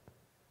sin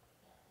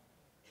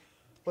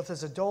with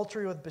his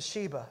adultery with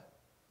Bathsheba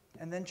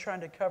and then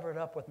trying to cover it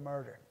up with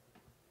murder.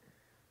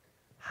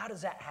 How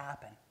does that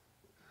happen?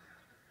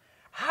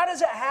 How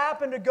does it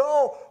happen to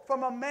go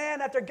from a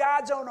man after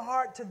God's own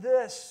heart to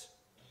this?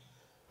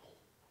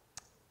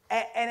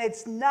 And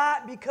it's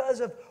not because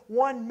of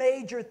one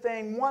major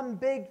thing, one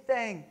big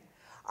thing.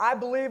 I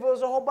believe it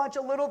was a whole bunch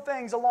of little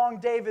things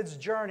along David's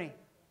journey.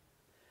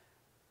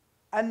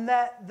 And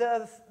that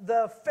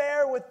the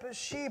affair with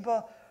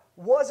Bathsheba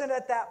wasn't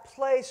at that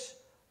place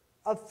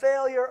of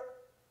failure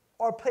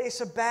or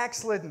place of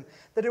backslidden.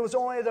 That it was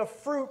only the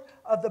fruit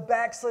of the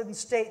backslidden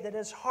state that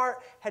his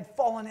heart had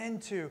fallen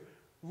into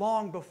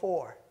long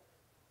before.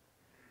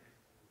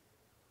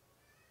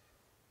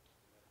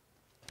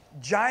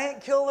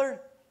 Giant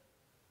killer,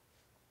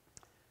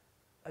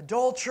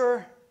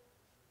 adulterer.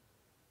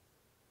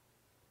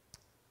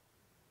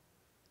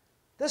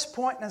 This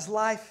point in his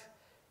life,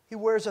 he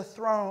wears a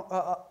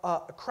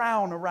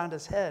crown around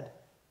his head.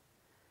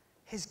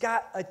 He's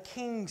got a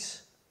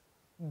king's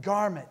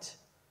garment,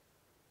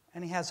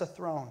 and he has a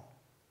throne.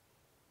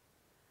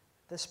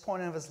 At this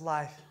point of his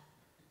life,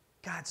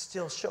 God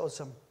still shows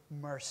him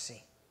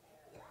mercy.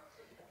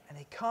 And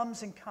he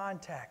comes in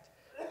contact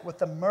with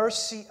the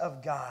mercy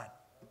of God.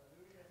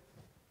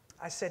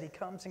 I said he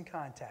comes in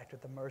contact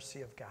with the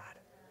mercy of God.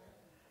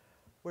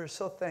 We're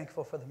so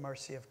thankful for the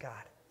mercy of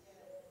God.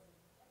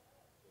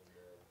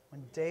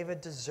 When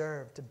David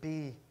deserved to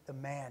be the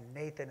man,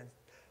 Nathan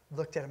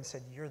looked at him and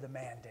said, "You're the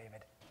man,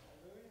 David."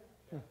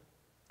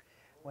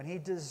 When he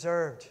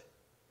deserved,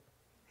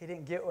 he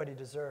didn't get what he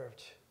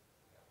deserved,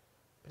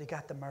 but he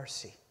got the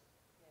mercy.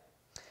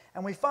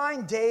 And we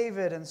find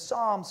David in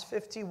Psalms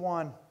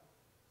 51.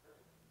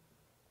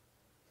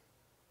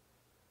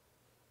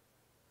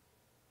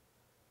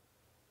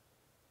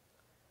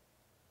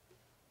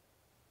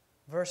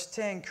 Verse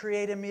 10,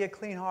 "Create in me a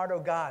clean heart,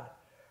 O God.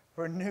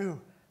 Renew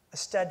a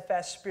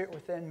steadfast spirit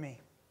within me.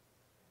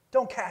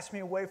 Don't cast me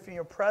away from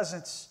your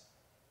presence.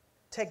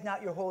 Take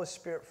not your Holy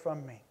Spirit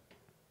from me.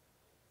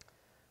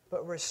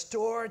 But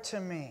restore to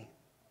me,"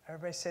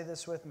 everybody say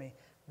this with me,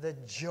 "the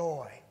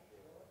joy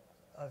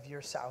of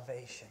your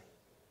salvation."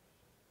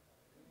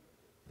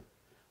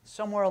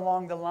 Somewhere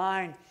along the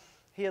line,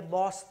 he had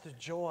lost the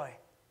joy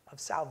of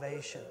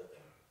salvation.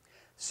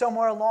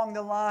 Somewhere along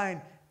the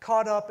line,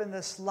 caught up in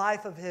this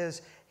life of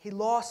his, he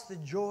lost the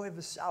joy of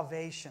his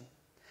salvation.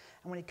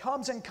 And when he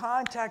comes in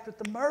contact with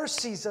the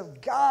mercies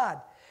of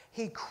God,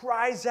 he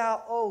cries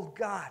out, "Oh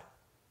God,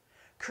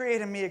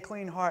 create in me a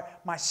clean heart.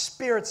 My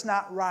spirit's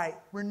not right.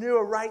 Renew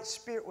a right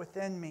spirit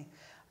within me."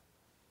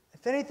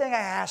 If anything I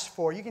ask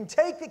for, you can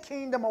take the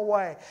kingdom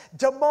away,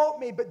 demote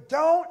me, but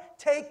don't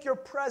take your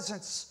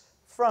presence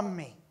from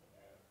me.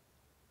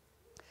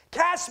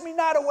 Cast me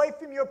not away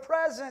from your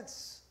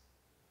presence.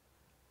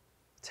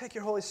 Take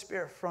your Holy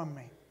Spirit from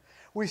me.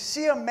 We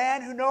see a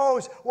man who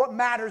knows what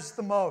matters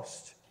the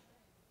most.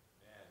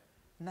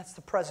 And that's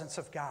the presence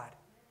of God.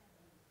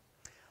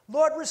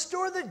 Lord,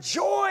 restore the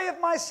joy of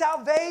my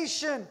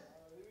salvation.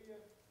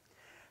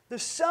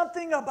 There's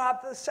something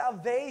about the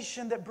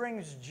salvation that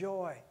brings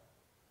joy.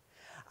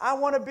 I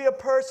want to be a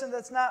person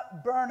that's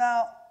not burnt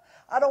out.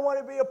 I don't want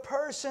to be a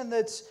person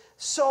that's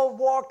so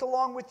walked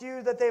along with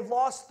you that they've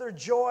lost their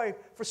joy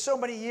for so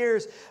many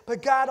years.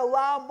 But God,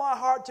 allow my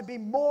heart to be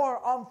more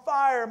on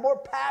fire, more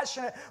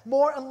passionate,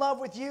 more in love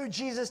with you,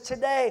 Jesus,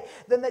 today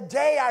than the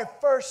day I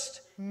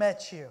first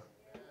met you.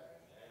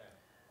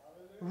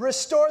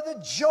 Restore the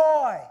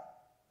joy.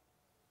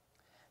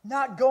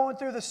 Not going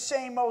through the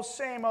same old,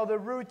 the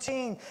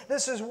routine.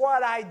 This is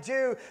what I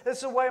do. This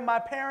is the way my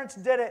parents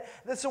did it.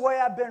 This is the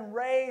way I've been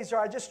raised. Or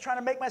I'm just trying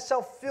to make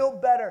myself feel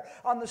better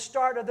on the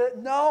start of it.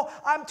 No,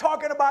 I'm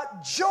talking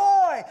about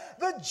joy.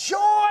 The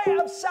joy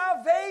of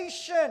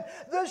salvation.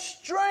 The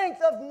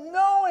strength of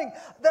knowing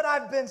that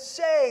I've been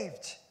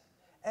saved.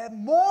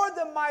 And more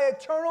than my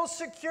eternal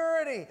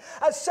security.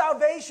 A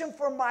salvation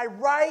for my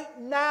right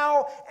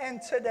now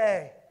and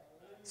today.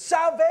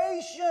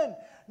 Salvation.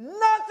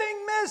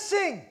 Nothing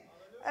missing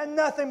and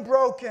nothing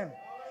broken.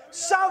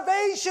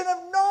 Salvation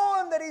of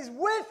knowing that He's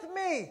with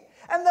me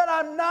and that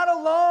I'm not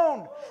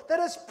alone.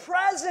 That His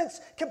presence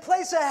can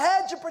place a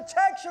hedge of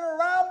protection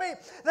around me.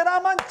 That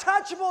I'm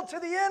untouchable to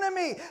the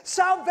enemy.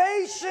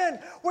 Salvation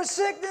where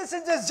sickness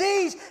and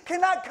disease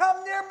cannot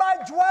come near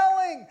my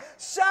dwelling.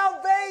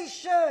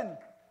 Salvation.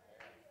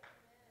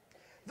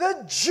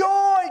 The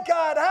joy,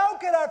 God, how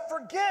could I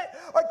forget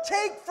or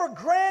take for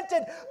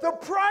granted the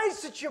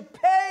price that you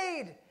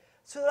paid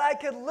so that I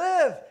could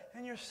live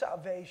in your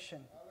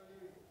salvation?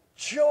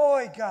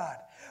 Joy, God.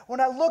 When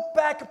I look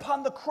back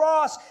upon the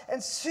cross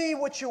and see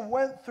what you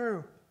went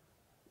through,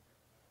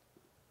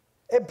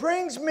 it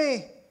brings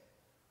me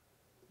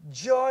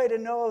joy to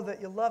know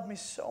that you love me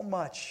so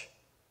much.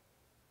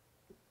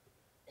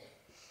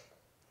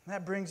 And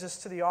that brings us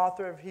to the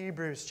author of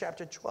Hebrews,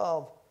 chapter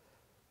 12,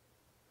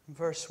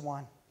 verse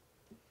 1.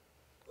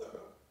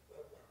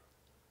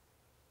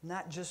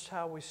 Not just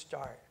how we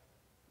start,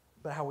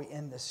 but how we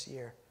end this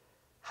year,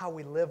 how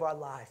we live our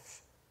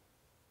life.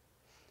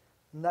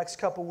 Next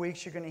couple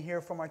weeks, you're going to hear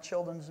from our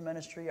children's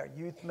ministry, our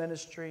youth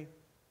ministry,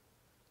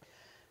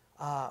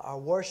 our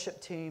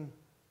worship team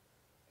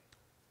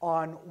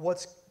on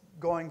what's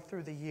going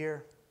through the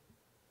year.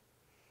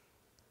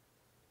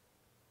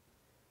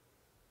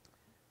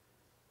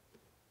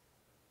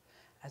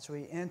 As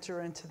we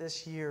enter into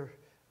this year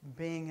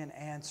being an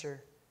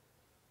answer,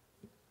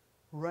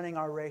 running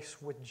our race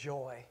with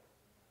joy,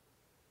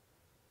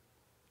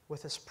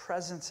 with His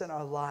presence in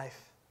our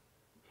life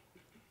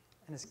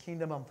and His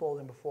kingdom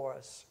unfolding before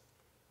us.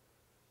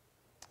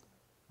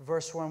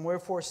 Verse 1,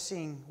 wherefore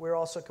seeing we're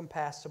also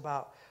compassed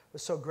about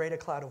with so great a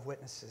cloud of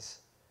witnesses,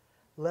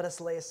 let us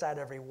lay aside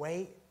every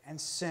weight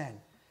and sin,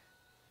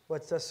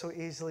 what does so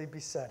easily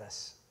beset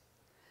us.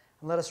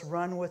 And let us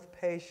run with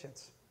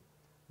patience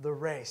the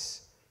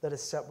race that is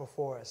set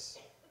before us.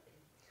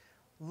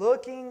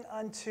 Looking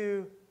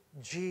unto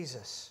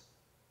Jesus,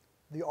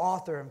 the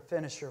author and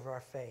finisher of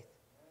our faith.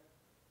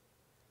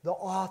 The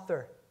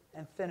author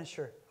and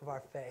finisher of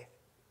our faith.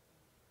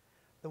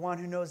 The one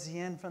who knows the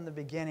end from the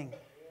beginning.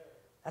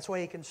 That's why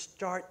He can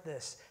start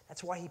this.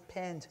 That's why He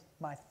penned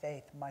my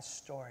faith, my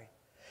story.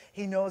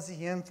 He knows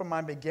the end from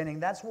my beginning.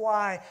 That's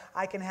why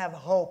I can have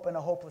hope in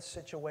a hopeless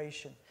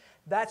situation.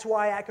 That's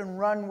why I can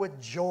run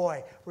with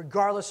joy,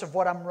 regardless of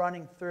what I'm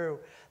running through.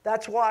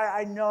 That's why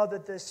I know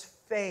that this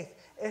faith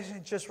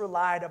isn't just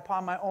relied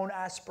upon my own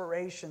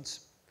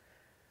aspirations,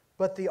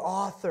 but the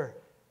author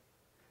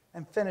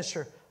and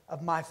finisher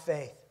of my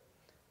faith.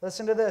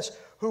 Listen to this.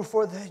 Who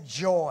for the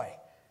joy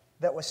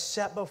that was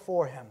set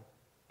before Him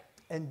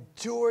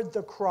endured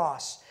the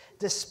cross,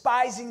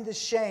 despising the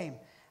shame,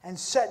 and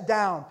sat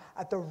down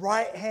at the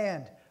right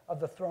hand of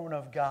the throne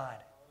of God.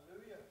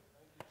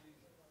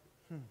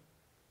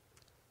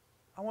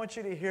 I want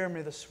you to hear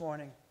me this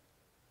morning.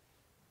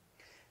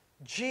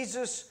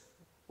 Jesus,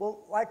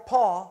 well, like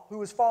Paul, who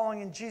was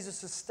following in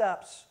Jesus'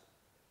 steps,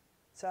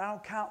 said, I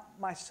don't count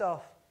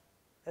myself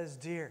as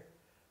dear,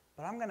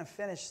 but I'm going to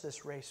finish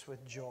this race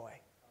with joy.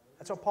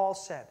 That's what Paul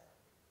said.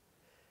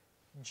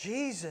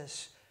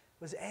 Jesus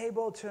was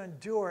able to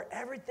endure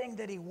everything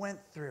that He went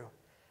through,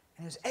 and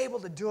He was able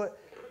to do it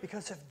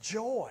because of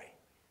joy.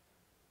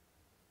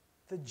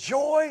 The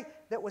joy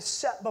that was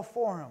set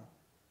before Him,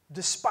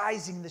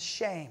 despising the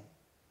shame,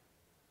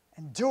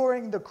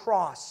 enduring the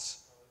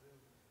cross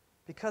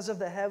because of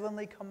the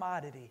heavenly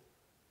commodity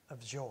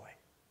of joy.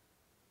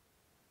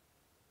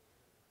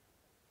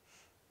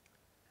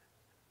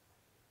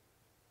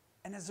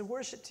 And as the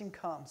worship team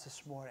comes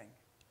this morning,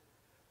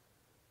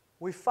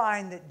 we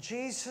find that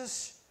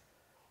Jesus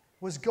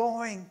was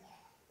going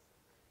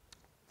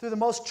through the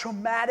most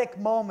traumatic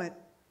moment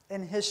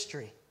in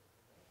history.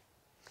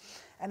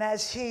 And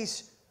as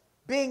He's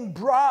being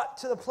brought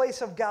to the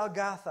place of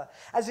Golgotha,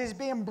 as He's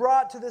being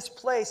brought to this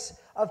place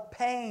of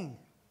pain,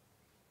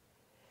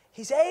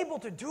 He's able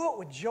to do it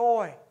with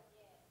joy.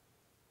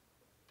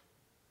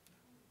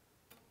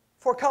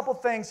 For a couple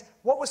things,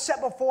 what was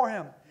set before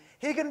Him?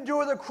 He can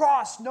endure the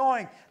cross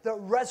knowing that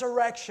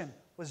resurrection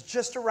was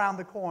just around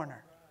the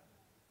corner.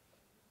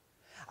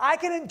 I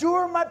can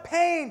endure my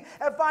pain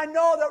if I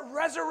know that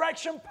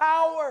resurrection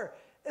power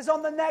is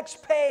on the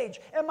next page,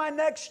 in my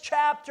next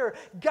chapter,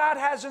 God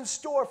has in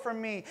store for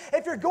me.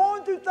 If you're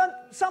going through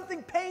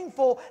something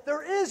painful,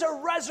 there is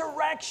a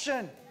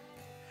resurrection.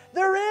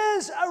 There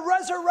is a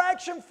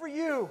resurrection for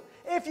you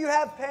if you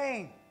have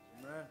pain.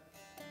 Amen.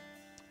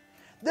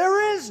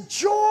 There is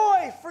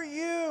joy for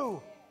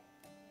you.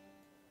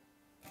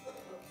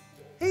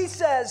 He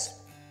says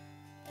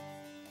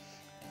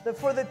that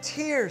for the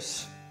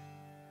tears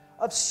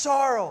of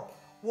sorrow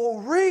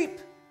will reap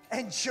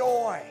and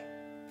joy.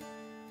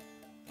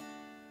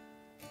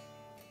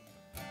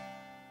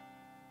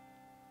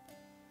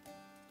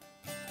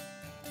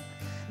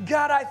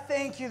 God, I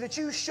thank You that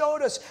You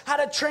showed us how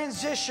to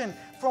transition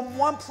from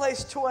one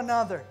place to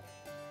another.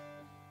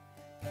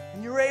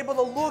 And you were able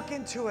to look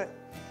into it.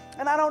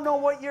 And I don't know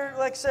what year,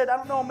 like I said, I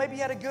don't know, maybe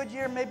you had a good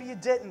year, maybe you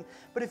didn't.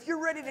 But if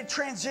you're ready to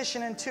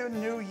transition into a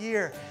new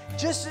year,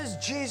 just as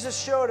Jesus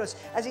showed us,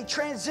 as He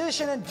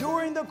transitioned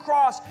enduring the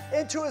cross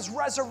into His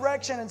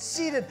resurrection and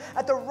seated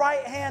at the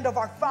right hand of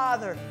our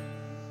Father,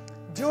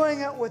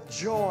 doing it with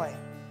joy.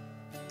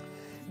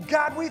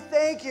 God, we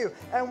thank You,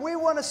 and we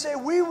want to say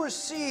we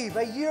receive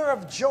a year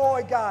of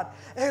joy, God.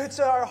 It's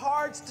our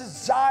heart's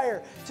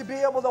desire to be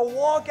able to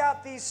walk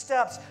out these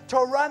steps, to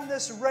run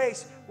this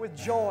race with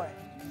joy.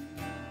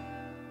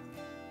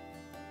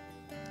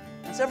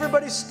 As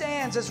everybody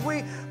stands, as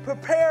we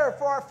prepare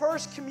for our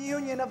first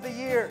communion of the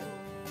year,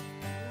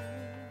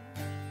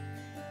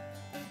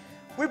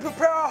 we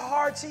prepare our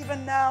hearts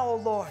even now, O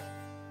Lord.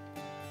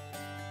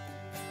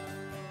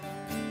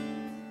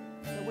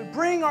 We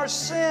bring our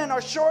sin,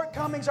 our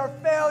shortcomings, our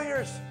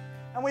failures,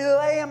 and we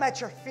lay them at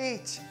Your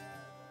feet.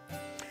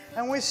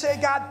 And we say,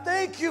 God,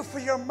 thank You for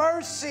Your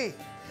mercy.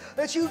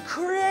 that you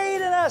create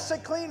in us a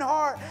clean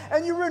heart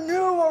and you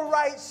renew a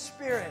right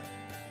spirit.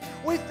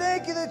 We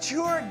thank you that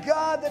you are a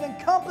God that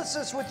encompasses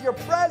us with your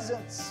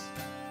presence.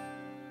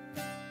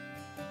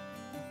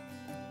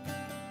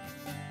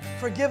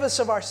 Forgive us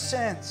of our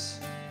sins.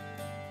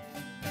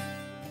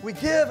 We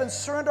give and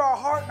surrender our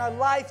heart and our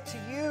life to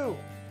you.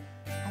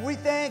 And we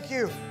thank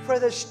you for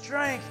the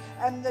strength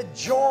and the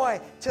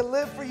joy to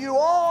live for you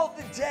all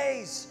the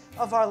days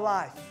of our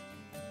life.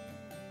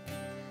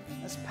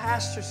 As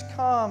pastors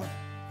come,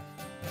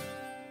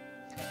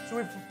 so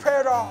we've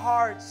prepared our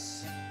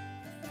hearts.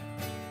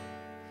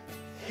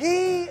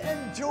 He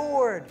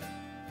endured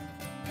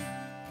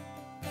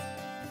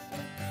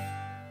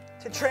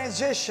to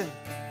transition.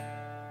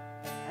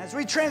 As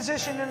we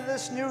transition into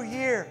this new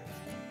year,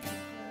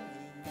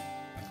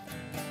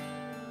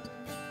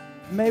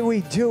 may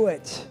we do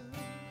it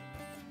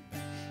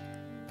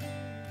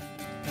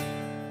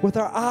with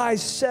our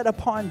eyes set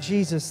upon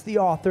Jesus, the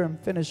author and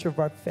finisher of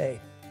our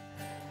faith.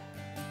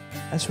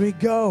 As we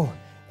go,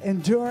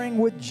 enduring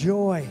with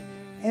joy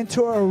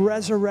into a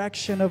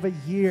resurrection of a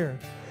year,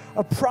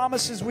 of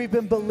promises we've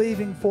been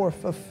believing for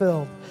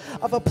fulfilled,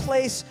 of a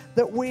place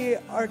that we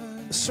are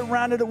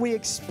surrounded, that we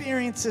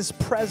experience His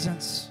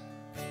presence.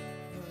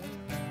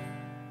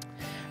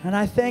 And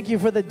I thank you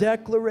for the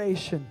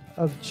declaration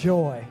of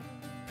joy.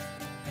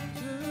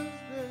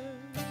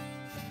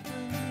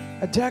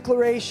 A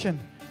declaration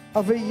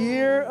of a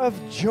year of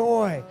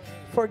joy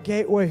for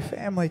Gateway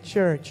Family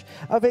Church,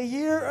 of a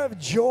year of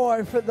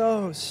joy for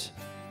those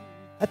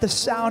at the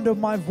sound of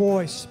my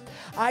voice.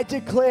 I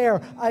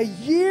declare a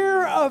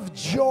year of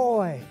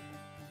joy,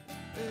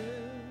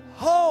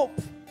 hope,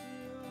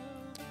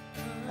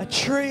 a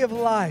tree of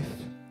life.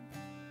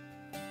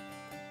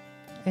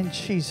 In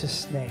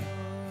Jesus' name.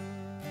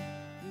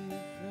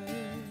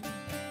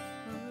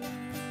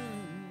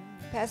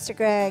 Pastor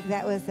Greg,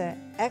 that was an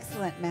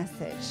excellent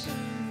message.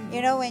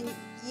 You know, when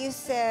you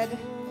said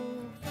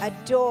a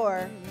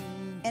door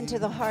into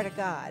the heart of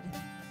God,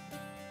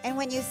 and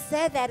when you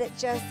said that, it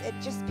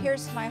just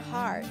pierced my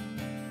heart.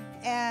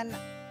 And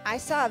I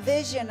saw a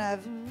vision of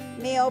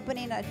me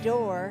opening a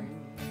door,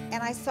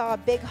 and I saw a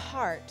big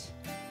heart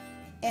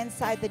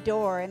inside the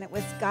door, and it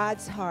was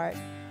God's heart.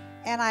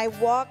 And I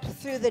walked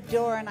through the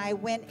door, and I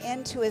went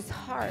into His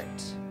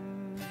heart.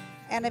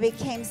 And I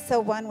became so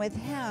one with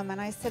Him.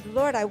 And I said,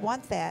 Lord, I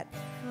want that.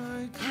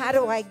 How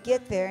do I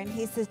get there? And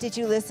He says, did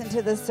you listen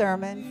to the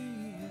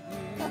sermon?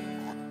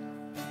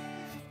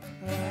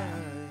 Yeah.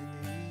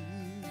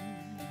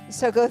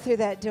 So go through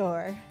that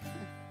door.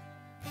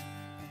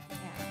 Yeah.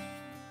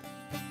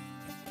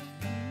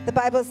 The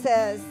Bible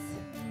says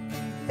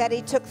that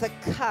He took the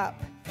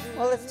cup.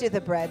 Well, let's do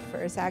the bread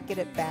first. I'll get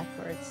it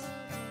backwards.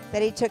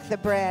 That He took the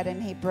bread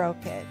and He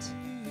broke it.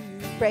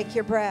 Break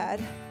your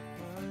bread.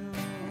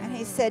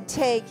 He said,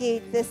 take,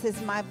 eat, this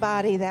is my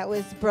body that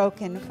was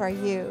broken for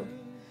you.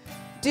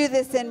 Do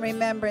this in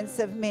remembrance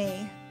of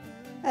me.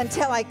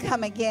 Until I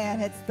come again,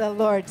 it's the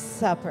Lord's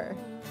Supper.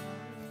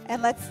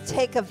 And let's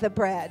take of the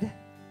bread.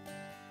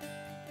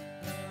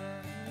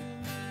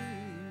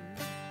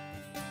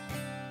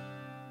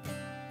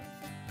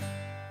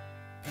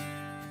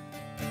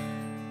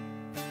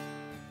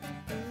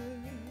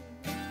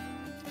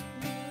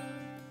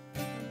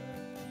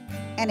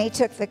 And He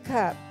took the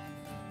cup.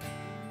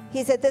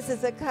 He said, this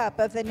is a cup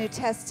of the New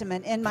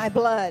Testament in my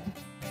blood.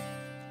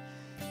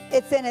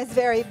 It's in His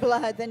very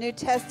blood. The New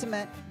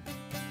Testament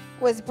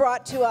was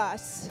brought to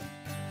us.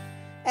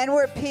 And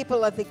we're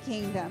people of the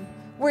kingdom.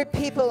 We're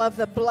people of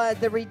the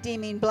blood, the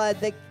redeeming blood,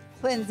 the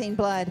cleansing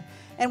blood.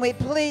 And we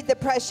plead the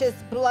precious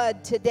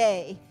blood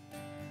today.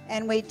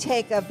 And we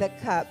take of the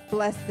cup.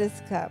 Bless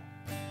this cup.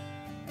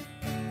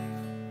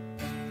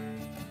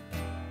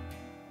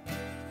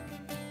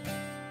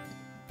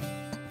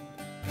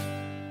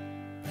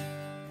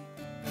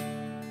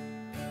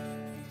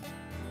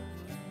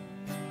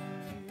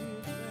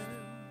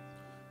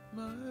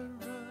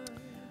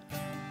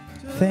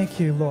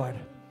 Thank you, Lord,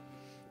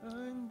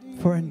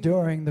 for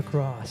enduring the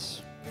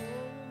cross.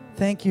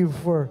 Thank you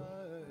for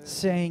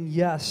saying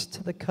yes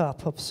to the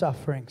cup of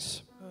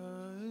sufferings.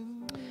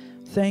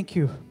 Thank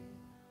you.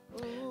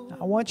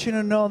 I want you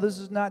to know this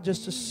is not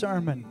just a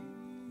sermon.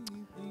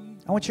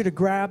 I want you to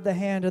grab the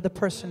hand of the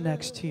person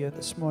next to you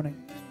this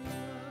morning.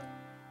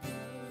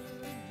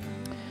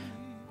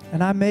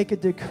 And I make a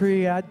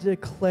decree, I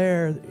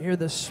declare here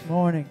this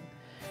morning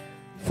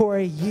for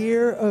a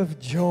year of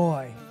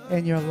joy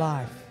in your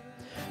life.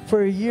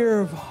 For a year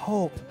of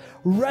hope,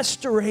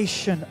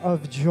 restoration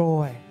of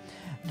joy,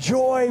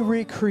 joy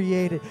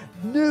recreated,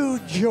 new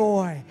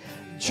joy,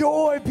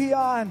 joy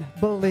beyond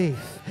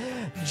belief,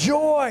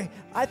 joy.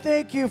 I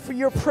thank you for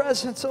your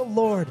presence, oh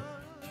Lord,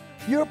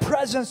 your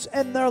presence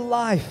in their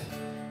life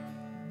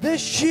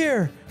this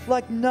year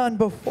like none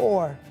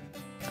before.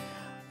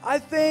 I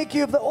thank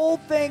you, if the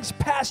old things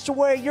passed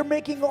away, you're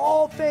making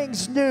all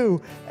things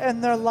new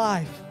in their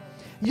life.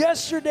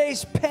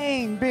 Yesterday's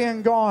pain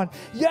being gone,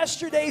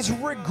 yesterday's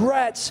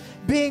regrets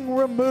being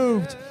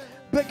removed,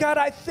 But God,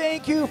 I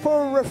thank you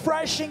for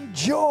refreshing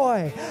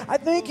joy. I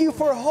thank you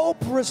for hope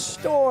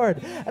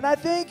restored. And I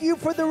thank you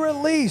for the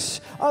release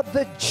of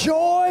the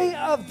joy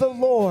of the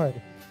Lord.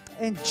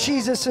 In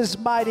Jesus'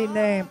 mighty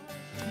name.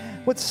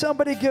 Would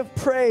somebody give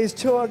praise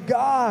to a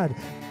God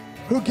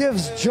who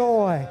gives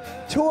joy,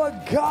 to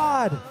a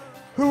God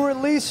who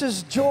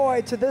releases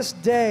joy to this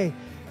day?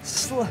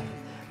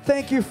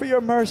 Thank you for your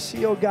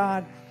mercy, oh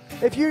God.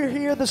 If you're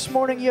here this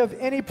morning, you have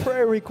any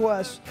prayer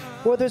requests,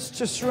 whether it's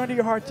to surrender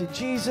your heart to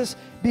Jesus,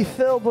 be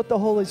filled with the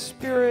Holy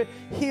Spirit,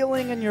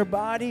 healing in your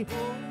body,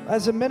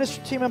 as a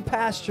ministry team and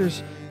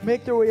pastors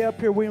make their way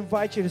up here, we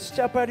invite you to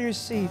step out of your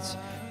seats,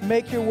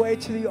 make your way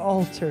to the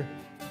altar.